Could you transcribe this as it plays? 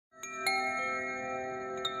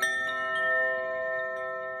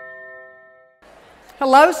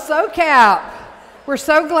Hello, SOCAP. We're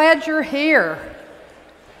so glad you're here.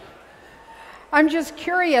 I'm just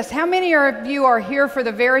curious, how many of you are here for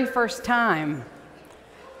the very first time?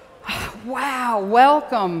 Wow,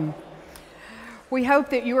 welcome. We hope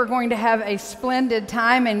that you are going to have a splendid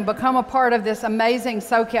time and become a part of this amazing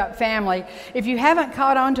SOCAP family. If you haven't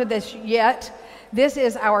caught on to this yet, this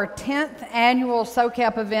is our 10th annual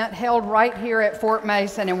SOCAP event held right here at Fort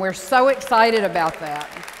Mason, and we're so excited about that.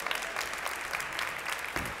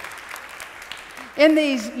 In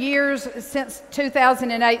these years since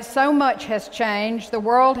 2008, so much has changed. The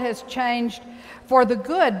world has changed for the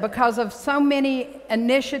good because of so many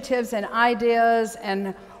initiatives and ideas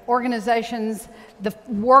and organizations, the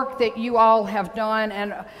work that you all have done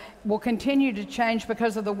and will continue to change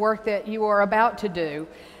because of the work that you are about to do.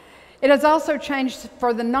 It has also changed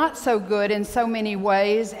for the not so good in so many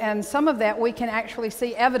ways, and some of that we can actually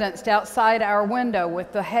see evidenced outside our window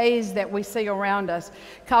with the haze that we see around us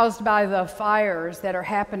caused by the fires that are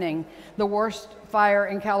happening, the worst fire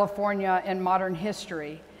in California in modern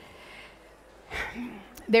history.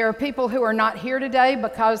 There are people who are not here today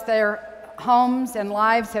because their homes and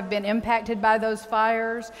lives have been impacted by those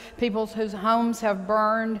fires, people whose homes have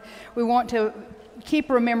burned. We want to keep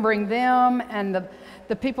remembering them and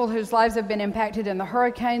the people whose lives have been impacted in the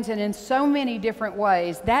hurricanes and in so many different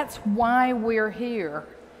ways. That's why we're here.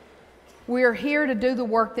 We're here to do the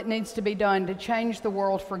work that needs to be done to change the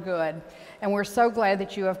world for good, and we're so glad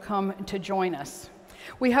that you have come to join us.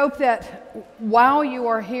 We hope that while you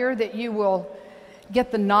are here that you will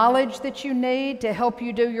get the knowledge that you need to help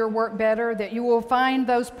you do your work better, that you will find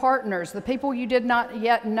those partners, the people you did not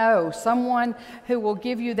yet know, someone who will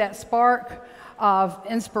give you that spark of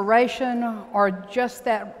inspiration or just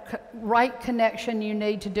that right connection you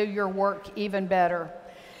need to do your work even better.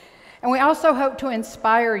 And we also hope to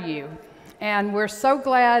inspire you. And we're so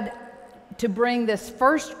glad to bring this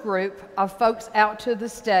first group of folks out to the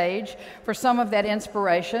stage for some of that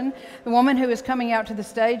inspiration. The woman who is coming out to the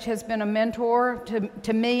stage has been a mentor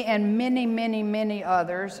to me and many, many, many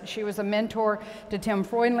others. She was a mentor to Tim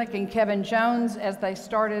Freundlich and Kevin Jones as they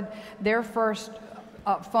started their first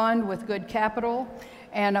fund with Good Capital,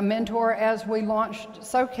 and a mentor as we launched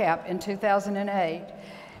SOCAP in 2008.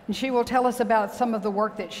 And she will tell us about some of the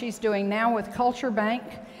work that she's doing now with Culture Bank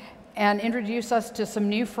and introduce us to some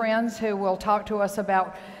new friends who will talk to us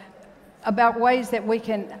about ways that we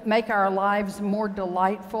can make our lives more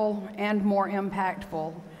delightful and more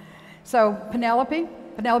impactful. So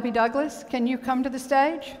Penelope Douglas, can you come to the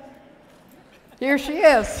stage? Here she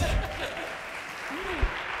is.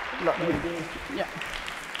 Look, yeah.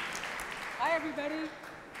 Hi, everybody.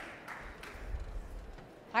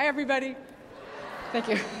 Hi, everybody. Thank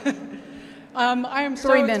you. I am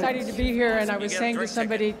so excited to be here, and I was saying to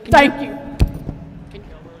somebody... Thank you.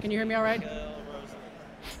 Can you hear me all right?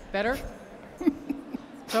 Better?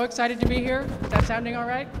 So excited to be here. Is that sounding all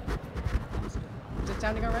right? Is it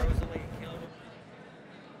sounding all right?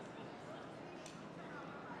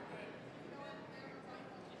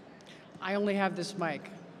 I only have this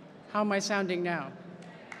mic. How am I sounding now?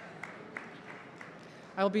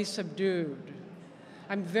 I'll be subdued.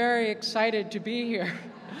 I'm very excited to be here,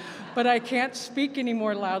 but I can't speak any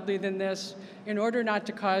more loudly than this in order not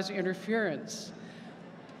to cause interference.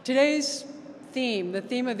 Today's theme, the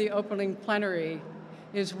theme of the opening plenary,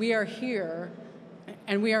 is we are here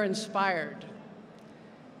and we are inspired.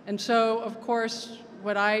 And so, of course,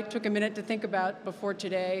 what I took a minute to think about before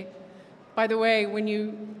today. By the way, when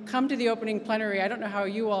you come to the opening plenary, I don't know how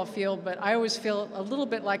you all feel, but I always feel a little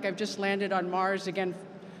bit like I've just landed on Mars again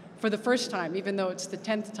for the first time, even though it's the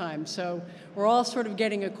 10th time. So we're all sort of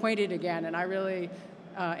getting acquainted again, and I really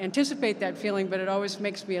anticipate that feeling, but it always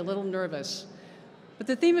makes me a little nervous. But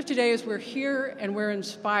the theme of today is we're here and we're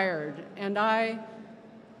inspired, and I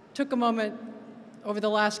took a moment over the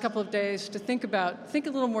last couple of days to think a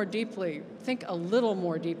little more deeply, think a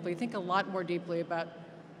lot more deeply about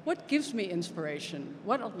what gives me inspiration?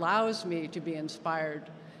 What allows me to be inspired?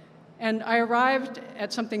 And I arrived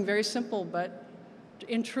at something very simple, but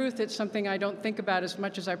in truth, it's something I don't think about as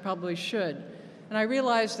much as I probably should. And I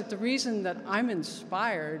realized that the reason that I'm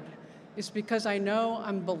inspired is because I know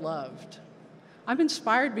I'm beloved. I'm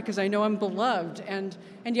inspired because I know I'm beloved. And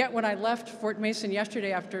yet when I left Fort Mason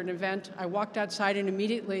yesterday after an event, I walked outside and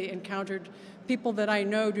immediately encountered people that I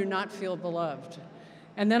know do not feel beloved.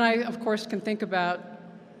 And then I, of course, can think about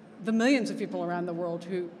the millions of people around the world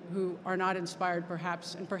who are not inspired,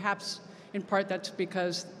 perhaps, and perhaps in part that's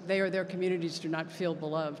because they or their communities do not feel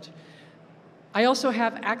beloved. I also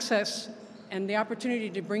have access and the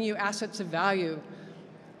opportunity to bring you assets of value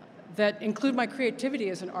that include my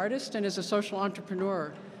creativity as an artist and as a social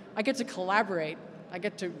entrepreneur. I get to collaborate I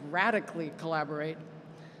get to radically collaborate.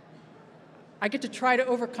 I get to try to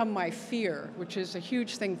overcome my fear, which is a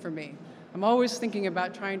huge thing for me. I'm always thinking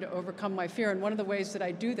about trying to overcome my fear, and one of the ways that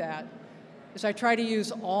I do that is I try to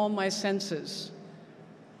use all my senses.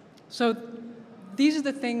 So these are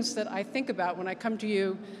the things that I think about when I come to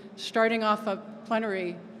you, starting off a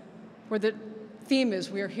plenary where the theme is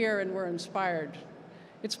we're here and we're inspired.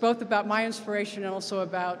 It's both about my inspiration and also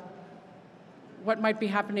about what might be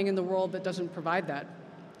happening in the world that doesn't provide that.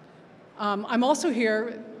 I'm also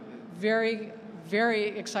here very,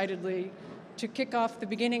 very excitedly to kick off the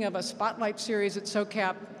beginning of a spotlight series at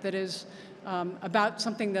SOCAP that is about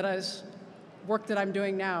something that is work that I'm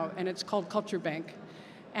doing now, and it's called Culture Bank.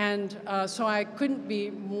 And so I couldn't be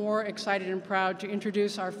more excited and proud to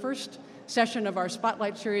introduce our first session of our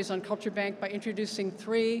Spotlight series on Culture Bank by introducing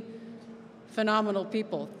three phenomenal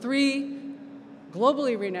people, three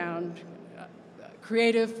globally renowned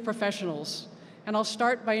creative professionals. And I'll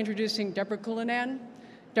start by introducing Deborah Cullinan.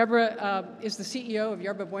 Deborah is the CEO of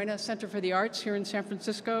Yerba Buena Center for the Arts here in San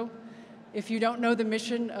Francisco. If you don't know the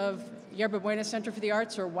mission of Yerba Buena Center for the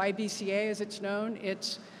Arts, or YBCA as it's known,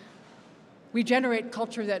 it's we generate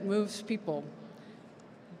culture that moves people.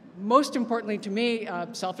 Most importantly to me,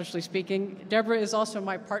 selfishly speaking, Deborah is also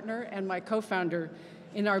my partner and my co-founder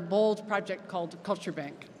in our bold project called Culture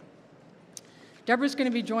Bank. Deborah's going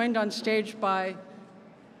to be joined on stage by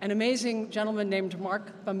an amazing gentleman named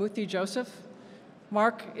Mark Bamuthi Joseph.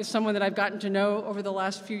 Mark is someone that I've gotten to know over the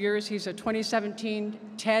last few years. He's a 2017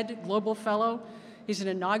 TED Global Fellow. He's an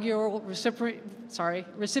inaugural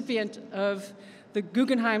recipient of the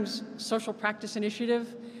Guggenheim's Social Practice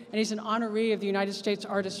Initiative, and he's an honoree of the United States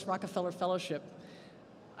Artists Rockefeller Fellowship.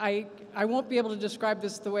 I won't be able to describe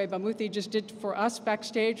this the way Bamuthi just did for us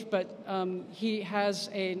backstage, but he has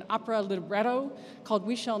an opera libretto called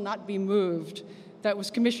We Shall Not Be Moved that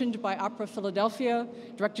was commissioned by Opera Philadelphia,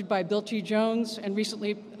 directed by Bill T. Jones, and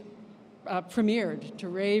recently premiered to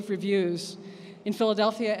rave reviews in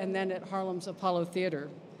Philadelphia and then at Harlem's Apollo Theater.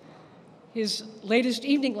 His latest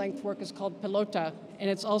evening-length work is called Pelota, and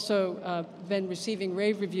it's also been receiving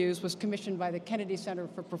rave reviews, was commissioned by the Kennedy Center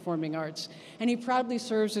for Performing Arts. And he proudly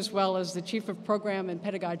serves as well as the Chief of Program and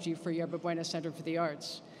Pedagogy for Yerba Buena Center for the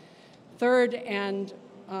Arts. Third, and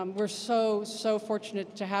we're so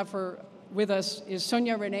fortunate to have her with us, is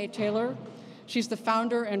Sonia Renee Taylor. She's the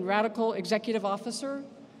founder and radical executive officer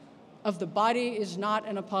of The Body Is Not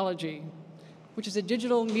an Apology, which is a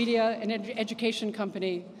digital media and education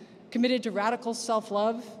company committed to radical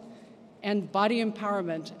self-love and body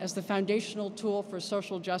empowerment as the foundational tool for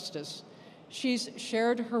social justice. She's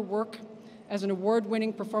shared her work as an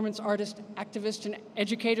award-winning performance artist, activist, and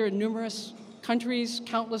educator in numerous countries,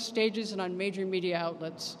 countless stages, and on major media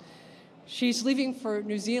outlets. She's leaving for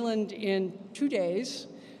New Zealand in 2 days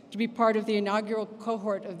to be part of the inaugural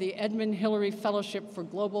cohort of the Edmund Hillary Fellowship for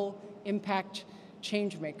Global Impact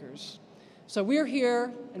Changemakers. So we're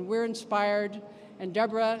here, and we're inspired, and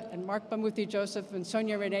Deborah and Mark Bamuthi Joseph and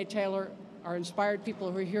Sonia Renee Taylor are inspired people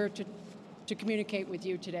who are here to communicate with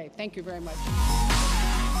you today. Thank you very much.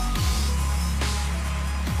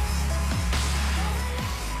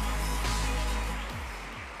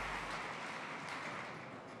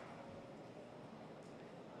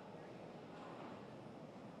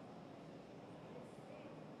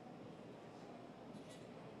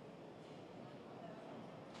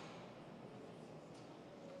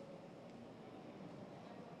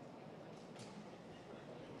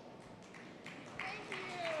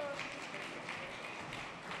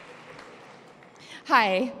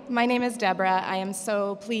 Hi, my name is Deborah. I am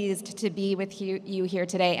so pleased to be with you here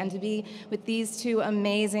today and to be with these two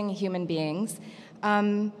amazing human beings.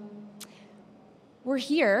 We're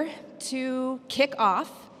here to kick off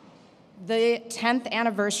the 10th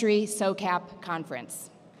anniversary SOCAP conference.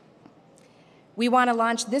 We want to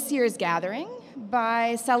launch this year's gathering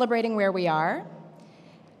by celebrating where we are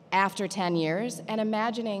after 10 years and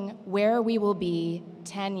imagining where we will be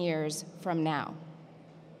 10 years from now.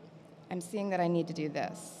 I'm seeing that I need to do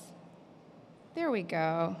this. There we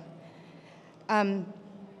go.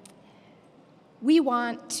 We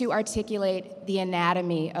want to articulate the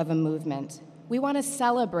anatomy of a movement. We want to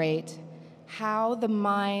celebrate how the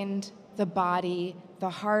mind, the body, the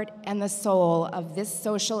heart, and the soul of this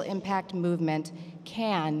social impact movement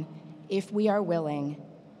can, if we are willing,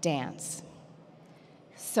 dance.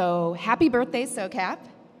 So happy birthday, SOCAP.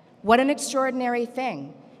 What an extraordinary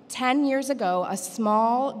thing. 10 years ago, a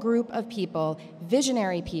small group of people,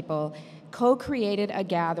 visionary people, co-created a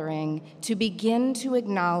gathering to begin to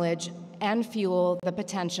acknowledge and fuel the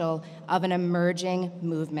potential of an emerging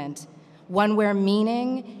movement, one where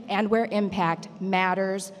meaning and where impact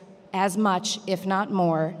matters as much, if not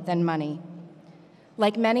more, than money.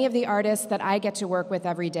 Like many of the artists that I get to work with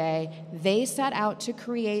every day, they set out to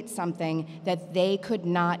create something that they could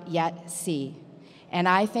not yet see. And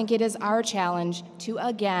I think it is our challenge to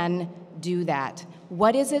again do that.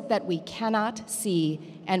 What is it that we cannot see,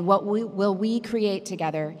 and what will we create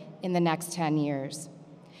together in the next 10 years?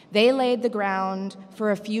 They laid the ground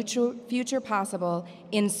for a future possible,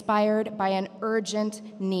 inspired by an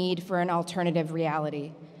urgent need for an alternative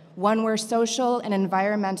reality, one where social and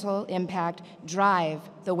environmental impact drive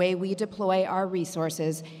the way we deploy our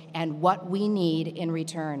resources and what we need in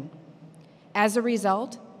return. As a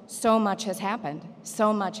result, so much has happened.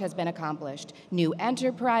 So much has been accomplished. New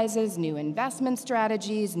enterprises, new investment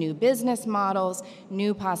strategies, new business models,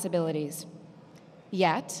 new possibilities.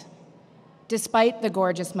 Yet, despite the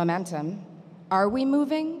gorgeous momentum, are we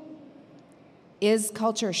moving? Is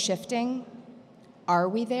culture shifting? Are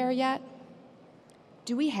we there yet?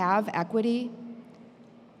 Do we have equity?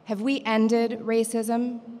 Have we ended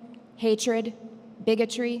racism, hatred,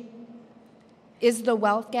 bigotry? Is the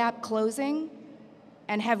wealth gap closing?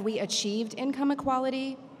 And have we achieved income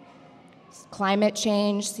equality, climate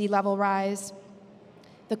change, sea level rise?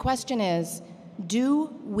 The question is,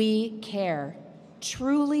 do we care,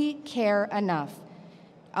 truly care enough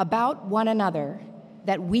about one another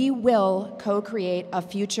that we will co-create a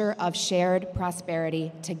future of shared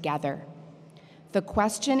prosperity together? The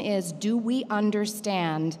question is, do we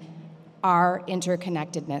understand our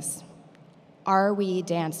interconnectedness? Are we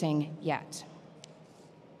dancing yet?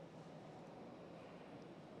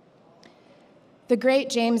 The great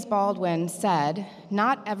James Baldwin said,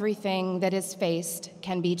 "Not everything that is faced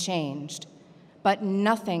can be changed, but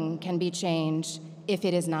nothing can be changed if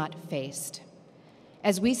it is not faced."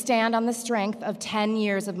 As we stand on the strength of 10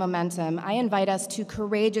 years of momentum, I invite us to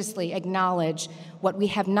courageously acknowledge what we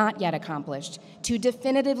have not yet accomplished, to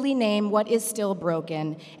definitively name what is still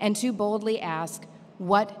broken, and to boldly ask,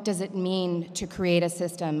 what does it mean to create a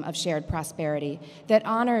system of shared prosperity that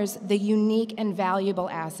honors the unique and valuable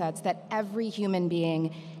assets that every human being,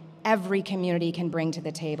 every community can bring to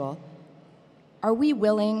the table? Are we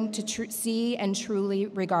willing to see and truly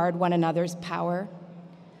regard one another's power?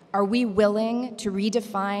 Are we willing to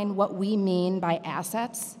redefine what we mean by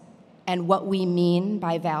assets and what we mean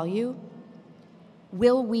by value?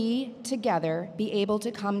 Will we together be able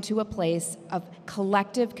to come to a place of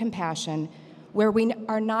collective compassion where we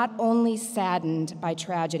are not only saddened by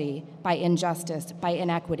tragedy, by injustice, by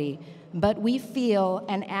inequity, but we feel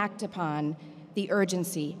and act upon the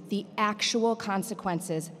urgency, the actual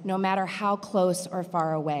consequences, no matter how close or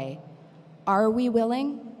far away? Are we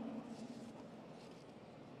willing?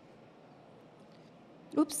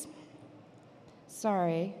 Oops.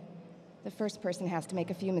 Sorry. The first person has to make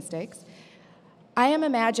a few mistakes. I am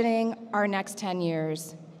imagining our next 10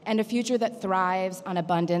 years and a future that thrives on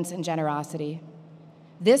abundance and generosity.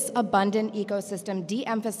 This abundant ecosystem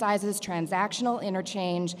de-emphasizes transactional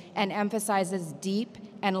interchange and emphasizes deep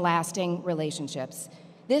and lasting relationships.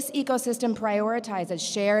 This ecosystem prioritizes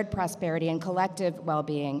shared prosperity and collective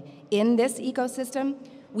well-being. In this ecosystem,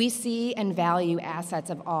 we see and value assets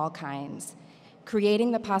of all kinds,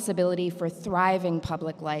 creating the possibility for thriving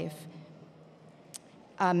public life,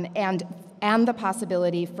 and the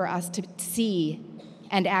possibility for us to see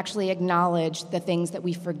and actually acknowledge the things that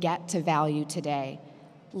we forget to value today.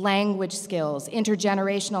 Language skills,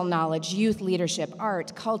 intergenerational knowledge, youth leadership,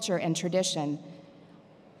 art, culture, and tradition.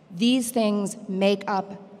 These things make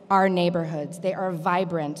up our neighborhoods. They are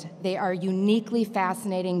vibrant, they are uniquely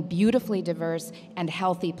fascinating, beautifully diverse, and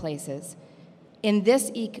healthy places. In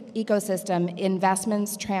this ecosystem,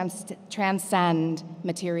 investments transcend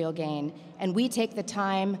material gain, and we take the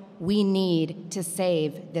time we need to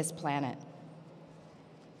save this planet.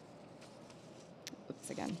 Oops,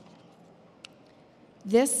 again.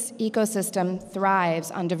 This ecosystem thrives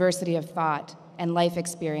on diversity of thought and life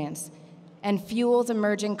experience and fuels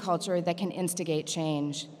emerging culture that can instigate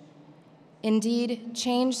change. Indeed,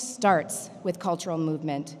 change starts with cultural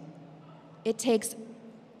movement. It takes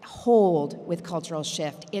hold with cultural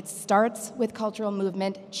shift. It starts with cultural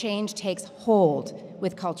movement. Change takes hold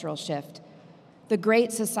with cultural shift. The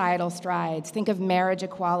great societal strides, think of marriage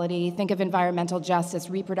equality, think of environmental justice,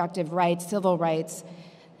 reproductive rights, civil rights,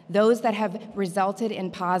 those that have resulted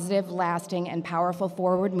in positive, lasting, and powerful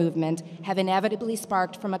forward movement have inevitably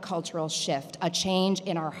sparked from a cultural shift, a change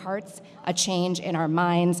in our hearts, a change in our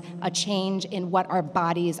minds, a change in what our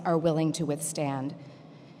bodies are willing to withstand.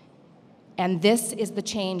 And this is the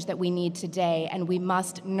change that we need today, and we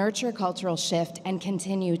must nurture cultural shift and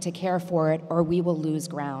continue to care for it, or we will lose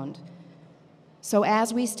ground. So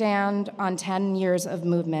as we stand on 10 years of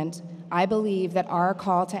movement, I believe that our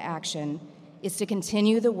call to action is to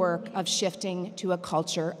continue the work of shifting to a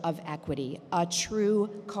culture of equity, a true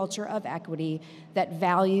culture of equity that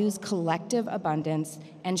values collective abundance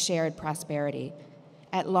and shared prosperity.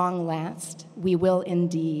 At long last, we will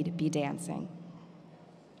indeed be dancing.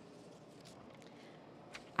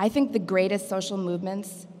 I think the greatest social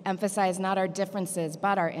movements emphasize not our differences,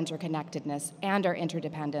 but our interconnectedness and our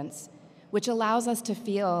interdependence, which allows us to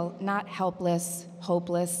feel not helpless,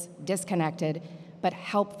 hopeless, disconnected, but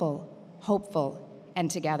helpful, hopeful, and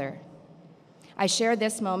together. I share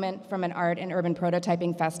this moment from an art and urban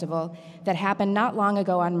prototyping festival that happened not long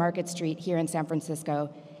ago on Market Street here in San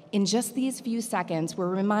Francisco. In just these few seconds, we're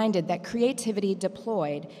reminded that creativity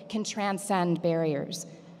deployed can transcend barriers,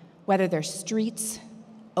 whether they're streets,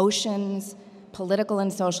 oceans, political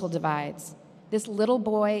and social divides. This little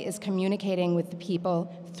boy is communicating with the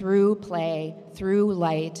people through play, through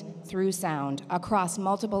light, through sound, across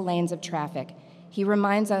multiple lanes of traffic. He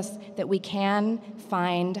reminds us that we can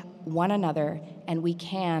find one another and we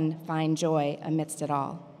can find joy amidst it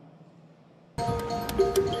all.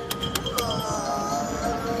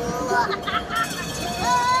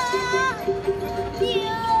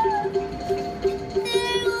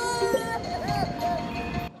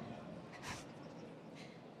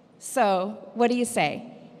 So, what do you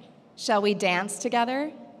say? Shall we dance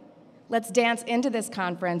together? Let's dance into this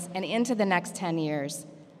conference and into the next 10 years.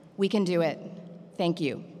 We can do it. Thank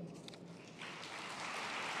you.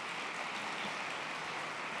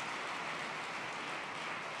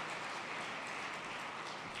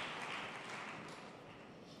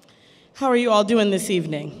 How are you all doing this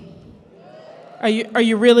evening? Are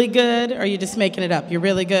you really good, or are you just making it up? You're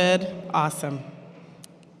really good? Awesome.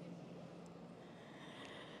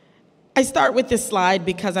 I start with this slide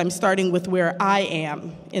because I'm starting with where I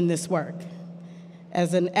am in this work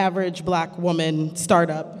as an average Black woman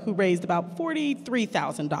startup who raised about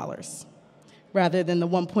 $43,000 rather than the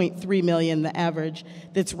 $1.3 million, the average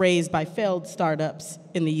that's raised by failed startups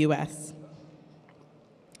in the US.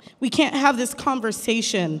 We can't have this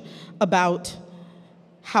conversation about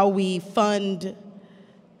how we fund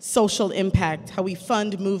social impact, how we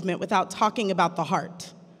fund movement without talking about the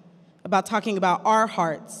heart, about talking about our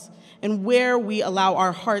hearts and where we allow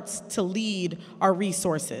our hearts to lead our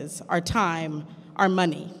resources, our time, our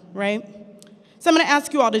money, right? So I'm gonna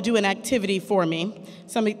ask you all to do an activity for me.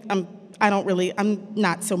 I'm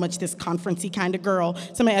not so much this conference-y kind of girl, so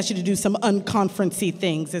I'm gonna ask you to do some unconference-y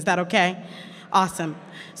things. Is that okay? Awesome.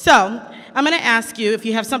 So I'm gonna ask you, if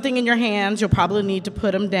you have something in your hands, you'll probably need to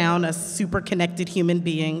put them down as super connected human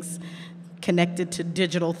beings, connected to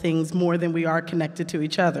digital things more than we are connected to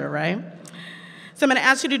each other, right? So I'm gonna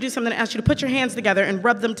ask you to do something, ask you to put your hands together and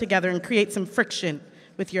rub them together and create some friction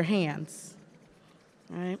with your hands,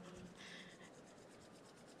 all right?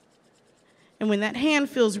 And when that hand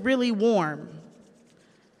feels really warm,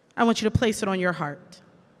 I want you to place it on your heart.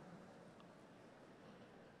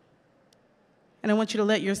 And I want you to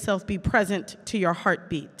let yourself be present to your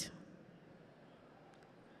heartbeat.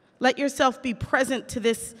 Let yourself be present to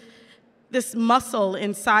this muscle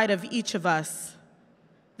inside of each of us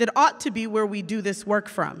that ought to be where we do this work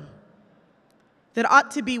from, that ought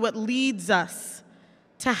to be what leads us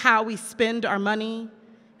to how we spend our money,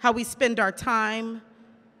 how we spend our time,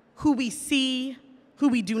 who we see, who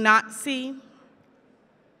we do not see.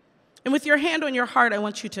 And with your hand on your heart, I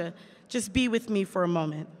want you to just be with me for a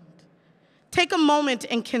moment. Take a moment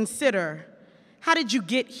and consider, how did you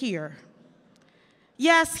get here?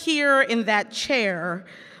 Yes, here in that chair,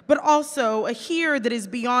 but also a here that is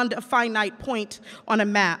beyond a finite point on a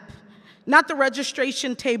map. Not the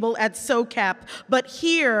registration table at SOCAP, but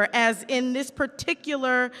here as in this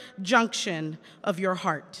particular junction of your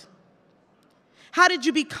heart. How did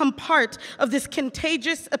you become part of this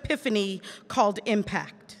contagious epiphany called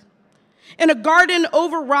impact? In a garden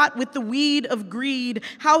overwrought with the weed of greed,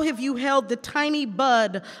 how have you held the tiny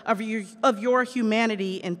bud of your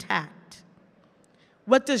humanity intact?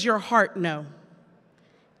 What does your heart know?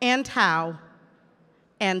 And how?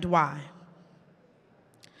 And why?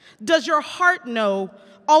 Does your heart know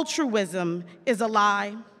altruism is a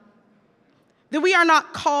lie? That we are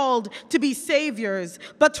not called to be saviors,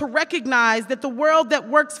 but to recognize that the world that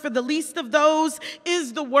works for the least of those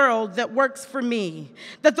is the world that works for me.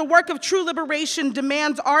 That the work of true liberation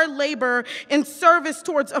demands our labor in service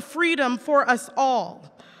towards a freedom for us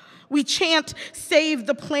all. We chant, "Save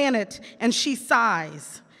the planet," and she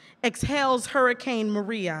sighs, exhales Hurricane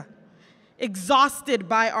Maria, exhausted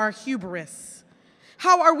by our hubris.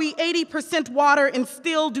 How are we 80% water and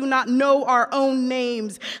still do not know our own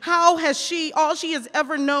names? How has all she has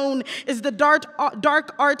ever known is the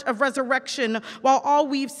dark art of resurrection, while all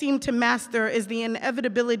we've seemed to master is the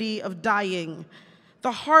inevitability of dying?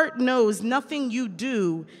 The heart knows nothing you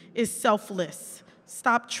do is selfless.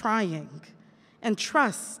 Stop trying and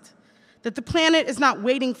trust that the planet is not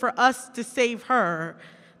waiting for us to save her.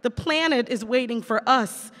 The planet is waiting for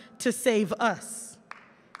us to save us.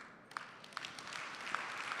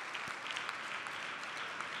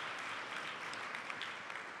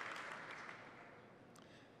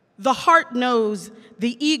 The heart knows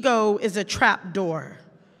the ego is a trap door,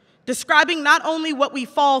 describing not only what we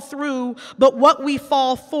fall through, but what we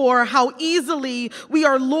fall for, how easily we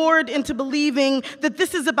are lured into believing that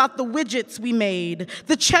this is about the widgets we made,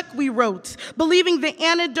 the check we wrote, believing the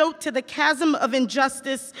antidote to the chasm of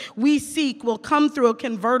injustice we seek will come through a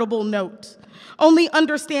convertible note, only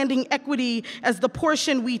understanding equity as the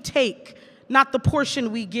portion we take, not the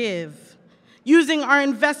portion we give, using our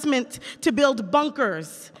investment to build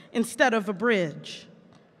bunkers instead of a bridge.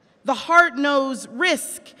 The heart knows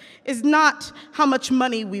risk is not how much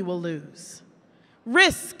money we will lose.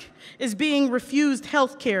 Risk is being refused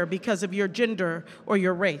health care because of your gender or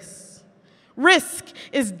your race. Risk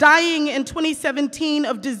is dying in 2017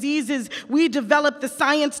 of diseases we developed the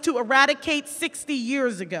science to eradicate 60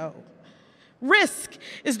 years ago. Risk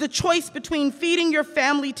is the choice between feeding your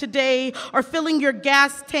family today or filling your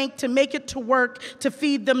gas tank to make it to work to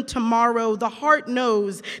feed them tomorrow. The heart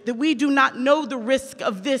knows that we do not know the risk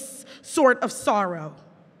of this sort of sorrow,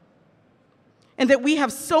 and that we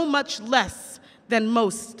have so much less than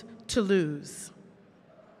most to lose.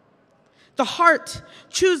 The heart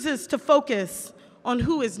chooses to focus on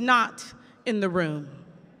who is not in the room.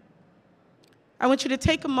 I want you to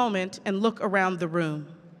take a moment and look around the room.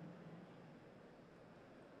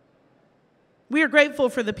 We are grateful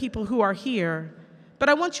for the people who are here, but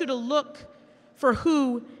I want you to look for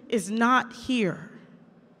who is not here.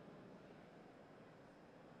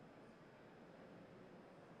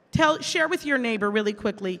 Share with your neighbor really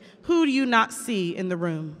quickly, who do you not see in the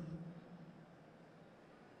room?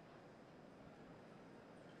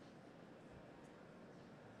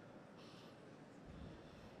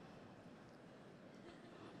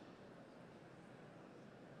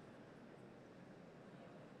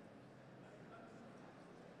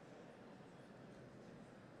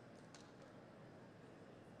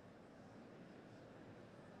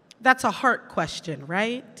 That's a heart question,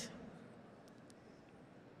 right?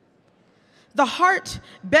 The heart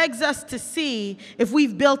begs us to see if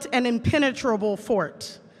we've built an impenetrable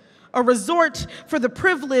fort, a resort for the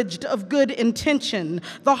privileged of good intention.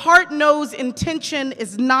 The heart knows intention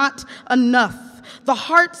is not enough. The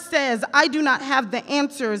heart says, I do not have the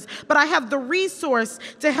answers, but I have the resource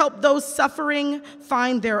to help those suffering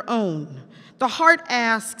find their own. The heart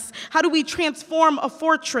asks, how do we transform a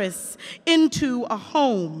fortress into a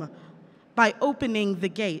home? By opening the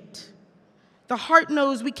gate. The heart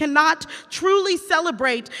knows we cannot truly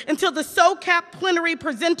celebrate until the SOCAP plenary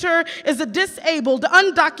presenter is a disabled,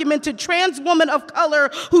 undocumented trans woman of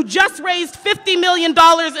color who just raised $50 million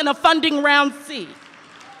in a funding round C.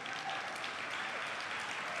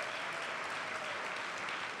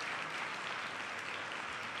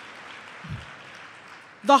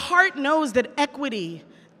 The heart knows that equity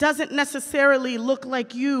doesn't necessarily look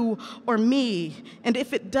like you or me, and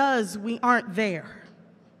if it does, we aren't there.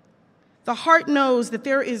 The heart knows that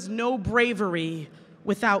there is no bravery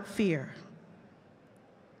without fear,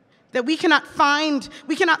 that we cannot fund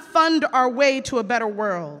our way to a better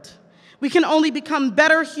world. We can only become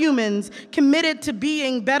better humans, committed to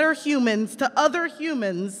being better humans to other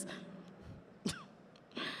humans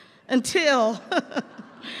until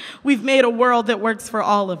we've made a world that works for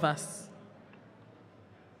all of us.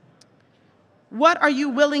 What are you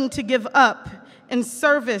willing to give up in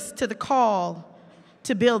service to the call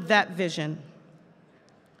to build that vision?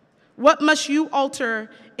 What must you alter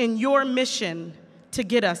in your mission to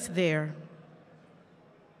get us there?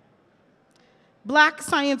 Black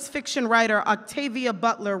science fiction writer Octavia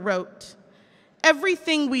Butler wrote,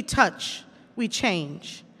 "Everything we touch, we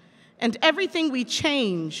change, and everything we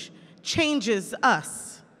change changes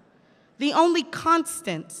us. The only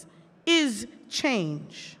constant is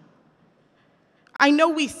change." I know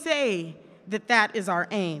we say that that is our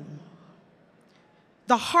aim.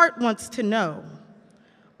 The heart wants to know,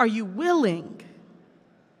 are you willing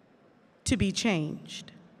to be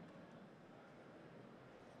changed?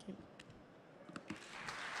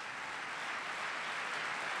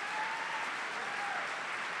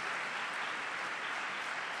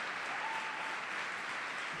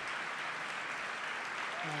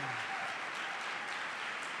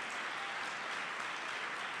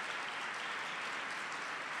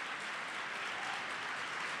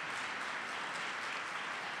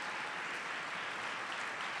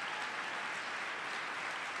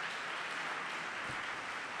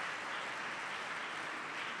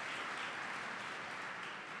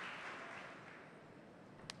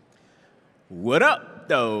 What up,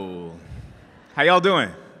 though? How y'all doing?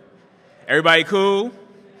 Everybody cool?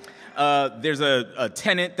 There's a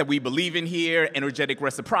tenet that we believe in here, energetic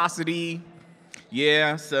reciprocity.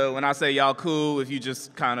 Yeah, so when I say y'all cool, if you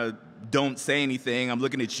just kind of don't say anything, I'm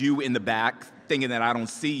looking at you in the back, thinking that I don't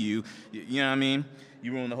see you. You know what I mean?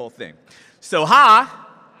 You ruin the whole thing. So, hi.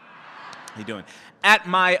 How you doing? At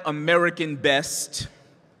my American best,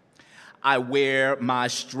 I wear my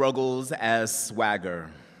struggles as swagger.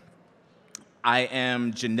 I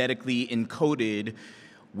am genetically encoded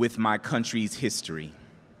with my country's history.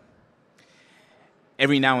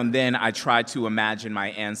 Every now and then, I try to imagine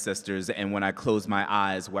my ancestors, and when I close my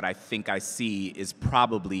eyes, what I think I see is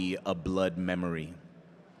probably a blood memory.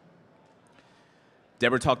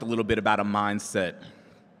 Deborah talked a little bit about a mindset,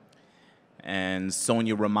 and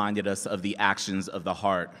Sonia reminded us of the actions of the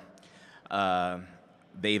heart.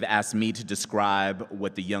 They've asked me to describe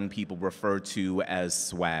what the young people refer to as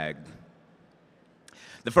swag.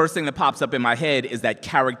 The first thing that pops up in my head is that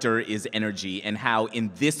character is energy, and how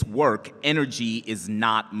in this work, energy is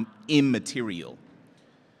not immaterial.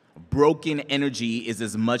 Broken energy is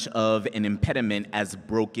as much of an impediment as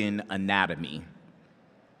broken anatomy.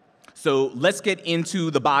 So let's get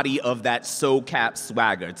into the body of that SOCAP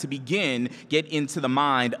swagger. To begin, get into the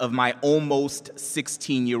mind of my almost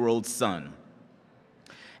 16-year-old son.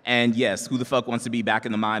 And yes, who the fuck wants to be back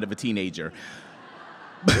in the mind of a teenager?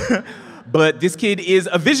 But this kid is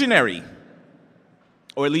a visionary,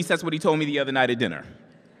 or at least that's what he told me the other night at dinner.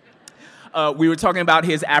 We were talking about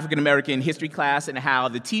his African-American history class and how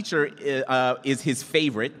the teacher is his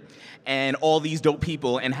favorite, and all these dope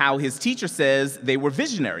people, and how his teacher says they were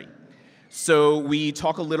visionary. So we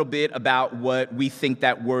talk a little bit about what we think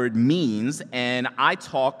that word means, and I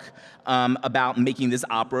talk about making this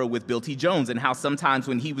opera with Bill T. Jones, and how sometimes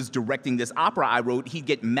when he was directing this opera I wrote, he'd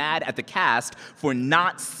get mad at the cast for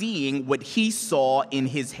not seeing what he saw in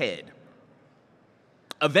his head.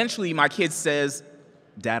 Eventually, my kid says,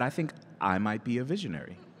 "Dad, I think I might be a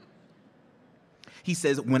visionary." He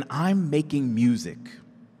says, "When I'm making music,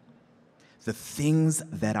 the things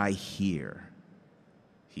that I hear,"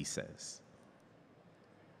 he says.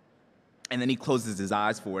 And then he closes his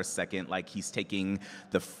eyes for a second, like he's taking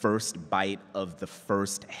the first bite of the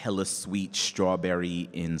first hella sweet strawberry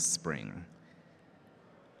in spring.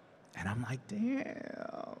 And I'm like,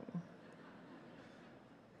 damn.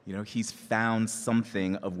 You know, he's found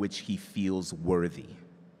something of which he feels worthy.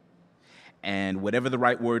 And whatever the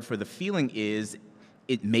right word for the feeling is,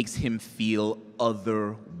 it makes him feel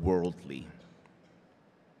otherworldly.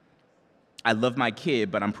 I love my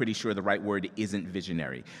kid, but I'm pretty sure the right word isn't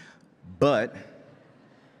visionary. But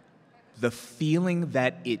the feeling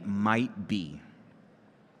that it might be,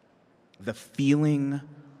 the feeling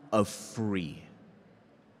of free,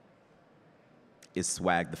 is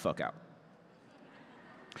swag the fuck out.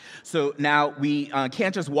 So now we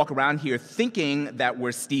can't just walk around here thinking that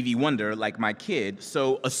we're Stevie Wonder like my kid.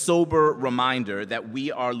 So a sober reminder that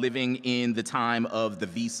we are living in the time of the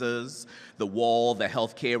visas, the wall, the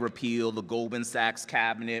healthcare repeal, the Goldman Sachs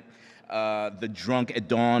cabinet, the drunk at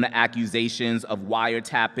dawn accusations of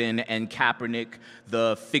wiretapping and Kaepernick,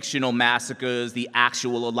 the fictional massacres, the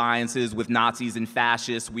actual alliances with Nazis and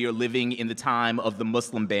fascists. We are living in the time of the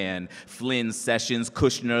Muslim ban, Flynn, Sessions,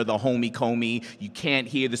 Kushner, the homie Comey. You can't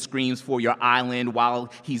hear the screams for your island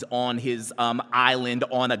while he's on his island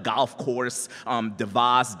on a golf course.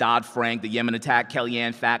 DeVos, Dodd-Frank, the Yemen attack,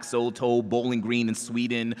 Kellyanne Fax, Soto, Bowling Green in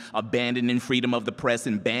Sweden, abandoning freedom of the press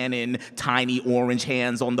and banning tiny orange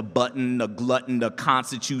hands on the button, a glutton, the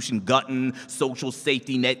Constitution gutting, social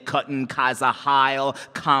safety net cutting, Kaiser Heil,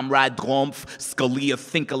 Comrade Drumpf, Scalia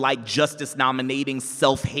think-alike, justice nominating,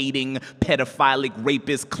 self-hating, pedophilic,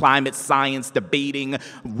 rapist, climate science debating,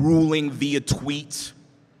 ruling via tweet.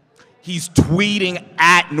 He's tweeting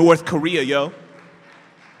at North Korea, yo.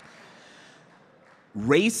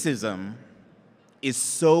 Racism is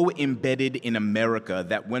so embedded in America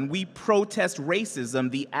that when we protest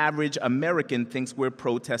racism, the average American thinks we're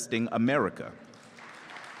protesting America.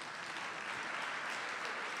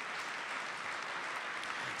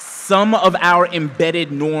 Some of our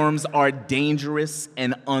embedded norms are dangerous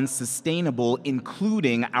and unsustainable,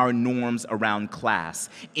 including our norms around class,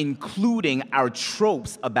 including our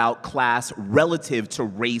tropes about class relative to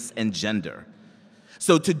race and gender.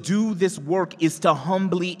 So to do this work is to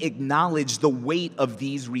humbly acknowledge the weight of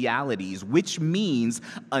these realities, which means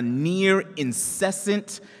a near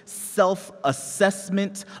incessant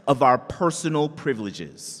self-assessment of our personal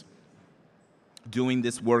privileges. Doing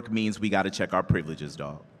this work means we gotta check our privileges,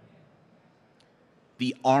 dog.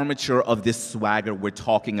 The armature of this swagger we're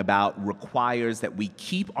talking about requires that we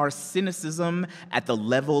keep our cynicism at the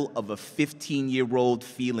level of a 15-year-old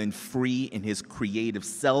feeling free in his creative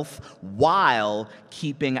self while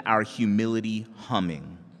keeping our humility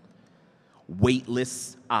humming.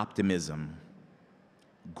 Weightless optimism,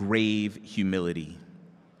 grave humility.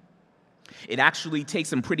 It actually takes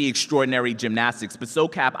some pretty extraordinary gymnastics, but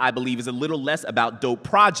SOCAP, I believe, is a little less about dope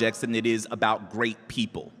projects than it is about great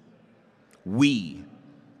people. We,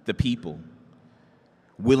 the people,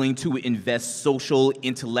 willing to invest social,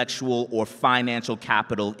 intellectual, or financial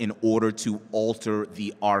capital in order to alter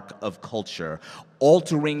the arc of culture.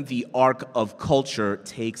 Altering the arc of culture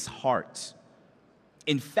takes heart.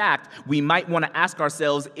 In fact, we might want to ask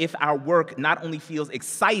ourselves if our work not only feels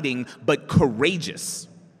exciting, but courageous.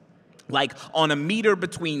 Like, on a meter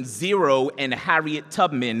between 0 and Harriet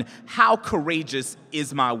Tubman, how courageous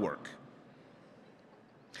is my work?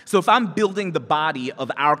 So if I'm building the body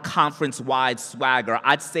of our conference-wide swagger,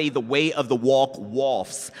 I'd say the way of the walk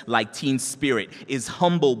wafts like Teen Spirit, is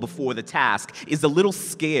humble before the task, is a little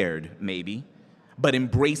scared, maybe, but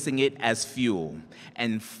embracing it as fuel.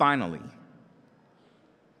 And finally,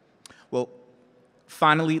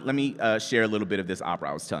 let me share a little bit of this opera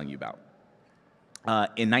I was telling you about.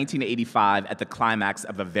 In 1985, at the climax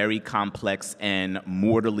of a very complex and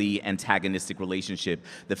mortally antagonistic relationship,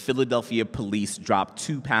 the Philadelphia police dropped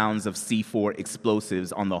 2 pounds of C4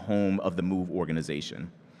 explosives on the home of the MOVE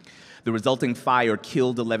organization. The resulting fire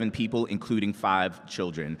killed 11 people, including 5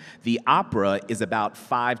 children. The opera is about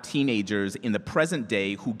 5 teenagers in the present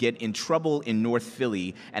day who get in trouble in North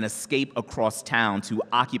Philly and escape across town to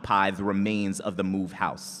occupy the remains of the MOVE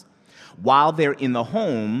house. While they're in the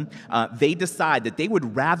home, they decide that they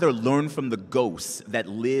would rather learn from the ghosts that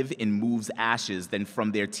live in MOVE's ashes than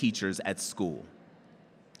from their teachers at school.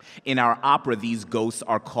 In our opera, these ghosts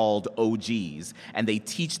are called OGs, and they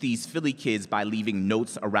teach these Philly kids by leaving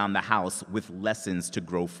notes around the house with lessons to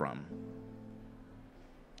grow from.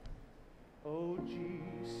 OG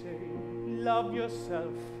say, love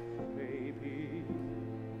yourself, baby.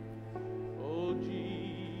 OG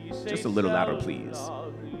say, just a little louder, please.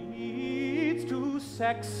 To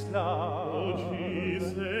sex love. Oh, she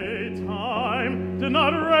say time did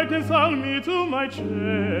not reconcile me to my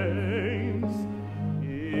chains.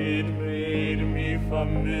 It made me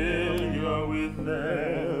familiar with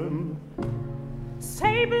them.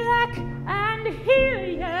 Say black and hear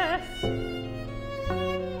yes.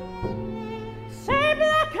 Say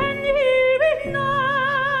black and hear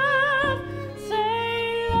enough.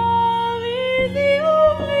 Say love is the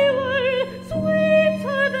only word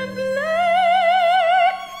sweeter than black.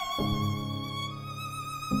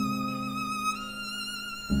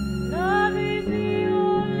 Love is the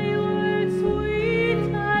only word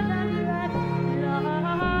sweeter than black.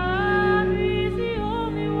 Love is the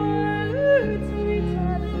only word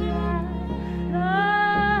sweeter than black.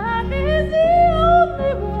 Love is the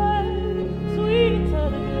only word sweeter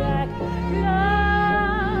than black.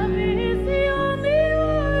 Love is the only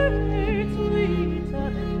word sweeter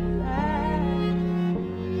than black.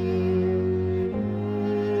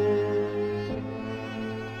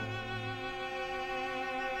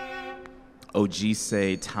 OG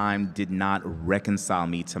say, time did not reconcile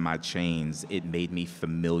me to my chains. It made me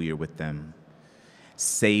familiar with them.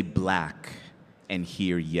 Say black and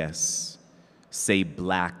hear yes. Say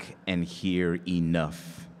black and hear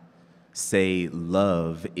enough. Say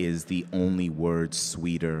love is the only word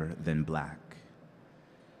sweeter than black.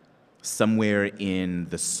 Somewhere in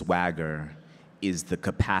the swagger is the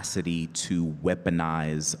capacity to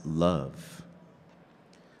weaponize love.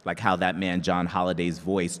 Like how that man John Holliday's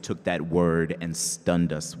voice took that word and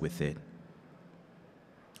stunned us with it.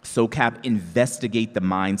 SOCAP, investigate the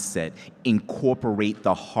mindset, incorporate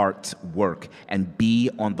the heart work, and be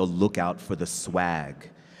on the lookout for the swag,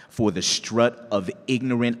 for the strut of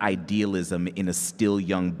ignorant idealism in a still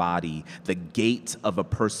young body, the gait of a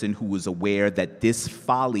person who is aware that this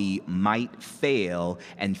folly might fail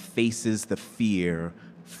and faces the fear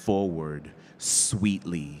forward,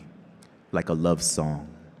 sweetly, like a love song.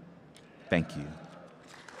 Thank you.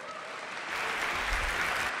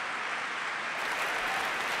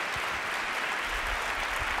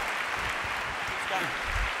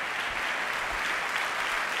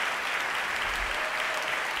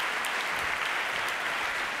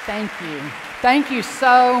 Thank you. Thank you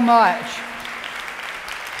so much.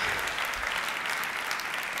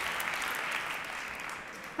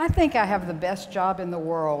 I think I have the best job in the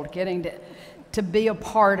world, getting to be a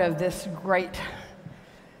part of this great.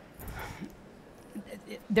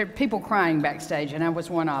 There are people crying backstage, and I was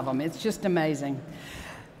one of them. It's just amazing.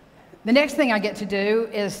 The next thing I get to do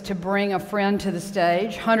is to bring a friend to the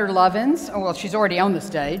stage, Hunter Lovins. Oh, well, she's already on the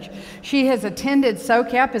stage. She has attended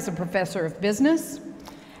SOCAP as a professor of business,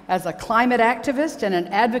 as a climate activist, and an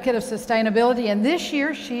advocate of sustainability. And this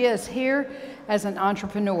year, she is here as an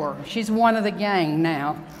entrepreneur. She's one of the gang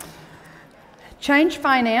now. Change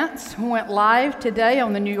Finance went live today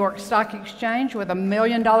on the New York Stock Exchange with $1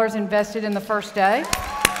 million invested in the first day.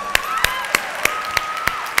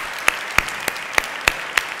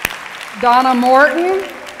 Donna Morton,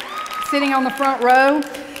 sitting on the front row.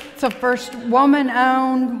 It's the first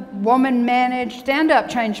woman-owned, woman-managed, stand-up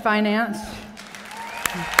Change Finance.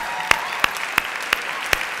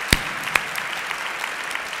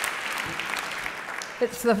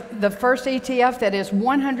 It's the first ETF that is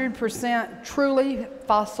 100% truly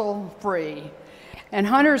fossil-free. And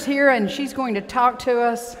Hunter's here, and she's going to talk to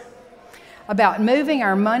us about moving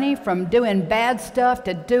our money from doing bad stuff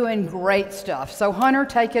to doing great stuff. So Hunter,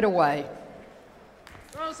 take it away.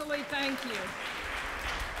 Rosalie, thank you.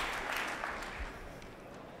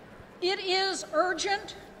 It is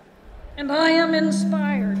urgent, and I am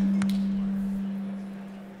inspired.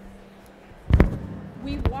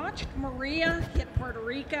 We watched Maria hit Puerto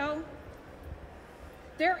Rico.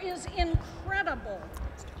 There is incredible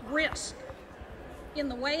risk in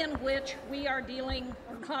the way in which we are dealing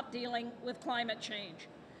or not dealing with climate change.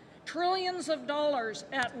 Trillions of dollars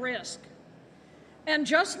at risk. And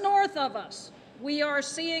just north of us, we are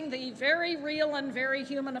seeing the very real and very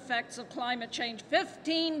human effects of climate change.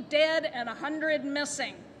 15 dead and 100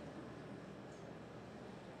 missing.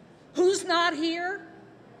 Who's not here?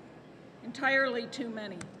 Entirely too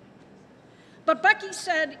many. But Becky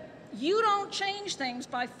said, you don't change things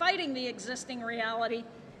by fighting the existing reality.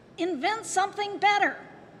 Invent something better.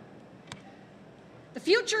 The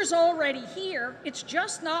future's already here. It's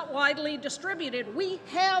just not widely distributed. We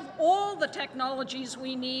have all the technologies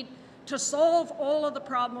we need to solve all of the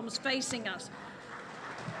problems facing us.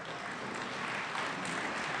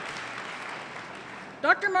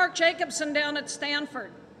 Dr. Mark Jacobson down at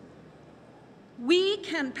Stanford. We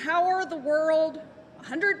can power the world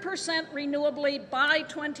 100% renewably by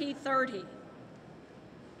 2030.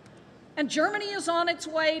 And Germany is on its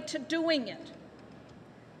way to doing it.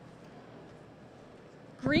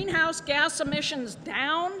 Greenhouse gas emissions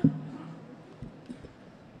down,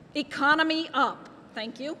 economy up.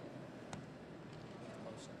 Thank you.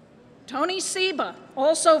 Tony Seba,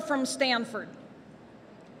 also from Stanford,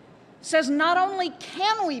 says not only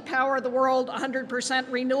can we power the world 100%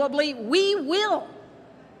 renewably, we will.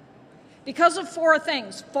 Because of four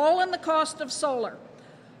things: fall in the cost of solar,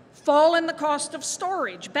 fall in the cost of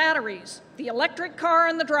storage, batteries, the electric car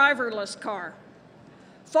and the driverless car.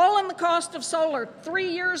 Fall in the cost of solar 3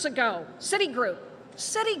 years ago,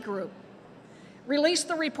 Citigroup released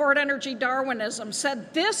the report Energy Darwinism,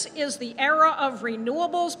 said this is the era of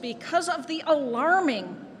renewables because of the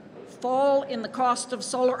alarming fall in the cost of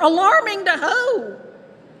solar. Alarming to who?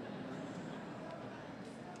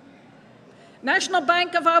 National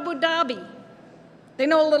Bank of Abu Dhabi, they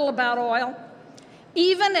know a little about oil.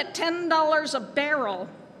 Even at $10 a barrel,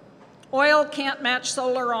 oil can't match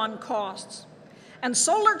solar on costs. And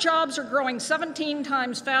solar jobs are growing 17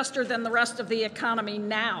 times faster than the rest of the economy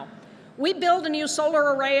now. We build a new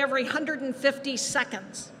solar array every 150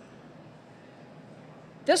 seconds.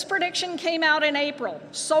 This prediction came out in April.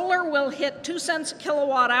 Solar will hit 2 cents a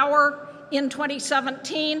kilowatt hour in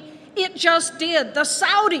 2017. It just did. The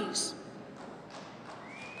Saudis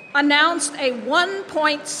announced a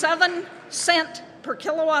 1.7 cent per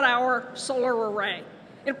kilowatt hour solar array.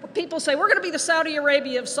 People say, we're going to be the Saudi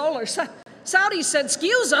Arabia of solar. Saudis said,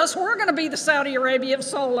 excuse us, we're going to be the Saudi Arabia of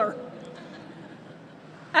solar.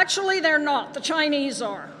 Actually, they're not. The Chinese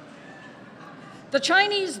are. The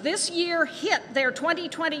Chinese this year hit their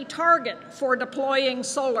 2020 target for deploying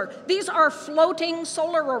solar. These are floating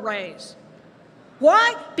solar arrays.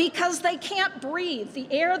 Why? Because they can't breathe. The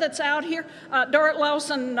air that's out here, Dorit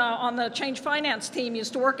Lawson on the Change Finance team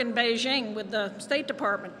used to work in Beijing with the State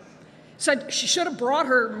Department. Said she should have brought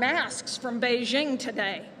her masks from Beijing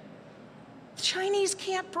today. The Chinese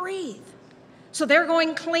can't breathe, so they're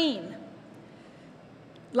going clean.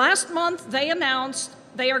 Last month, they announced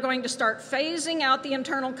they are going to start phasing out the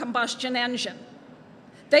internal combustion engine.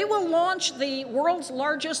 They will launch the world's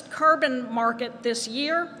largest carbon market this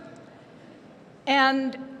year.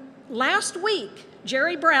 And last week,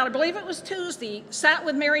 Jerry Brown, I believe it was Tuesday, sat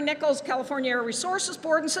with Mary Nichols, California Air Resources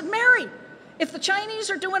Board, and said, Mary, if the Chinese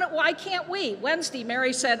are doing it, why can't we? Wednesday,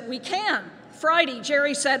 Mary said, we can. Friday,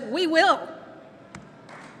 Jerry said, we will.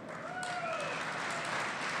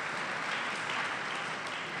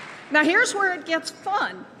 Now here's where it gets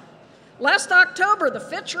fun. Last October, the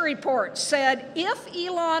Fitch report said if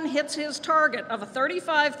Elon hits his target of a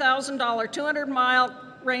 $35,000 200-mile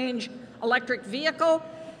range electric vehicle,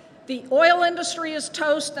 the oil industry is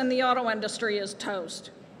toast and the auto industry is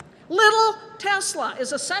toast. Little Tesla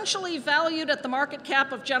is essentially valued at the market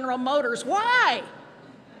cap of General Motors. Why?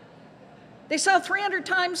 They sell 300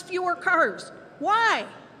 times fewer cars. Why?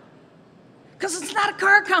 Because it's not a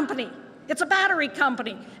car company. It's a battery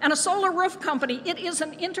company and a solar roof company. It is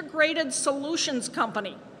an integrated solutions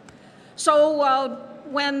company. So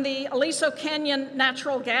when the Aliso Canyon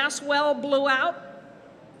natural gas well blew out,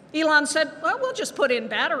 Elon said, well, we'll just put in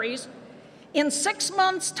batteries. In 6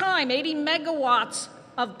 months' time, 80 megawatts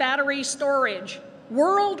of battery storage,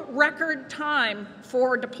 world record time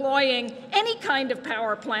for deploying any kind of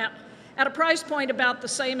power plant at a price point about the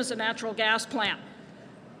same as a natural gas plant.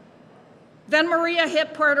 Then Maria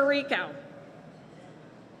hit Puerto Rico.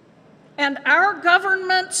 And our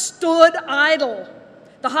government stood idle.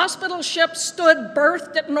 The hospital ship stood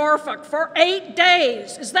berthed at Norfolk for 8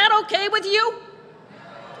 days. Is that okay with you?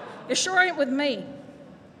 It sure ain't with me.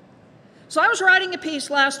 So I was writing a piece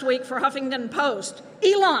last week for Huffington Post.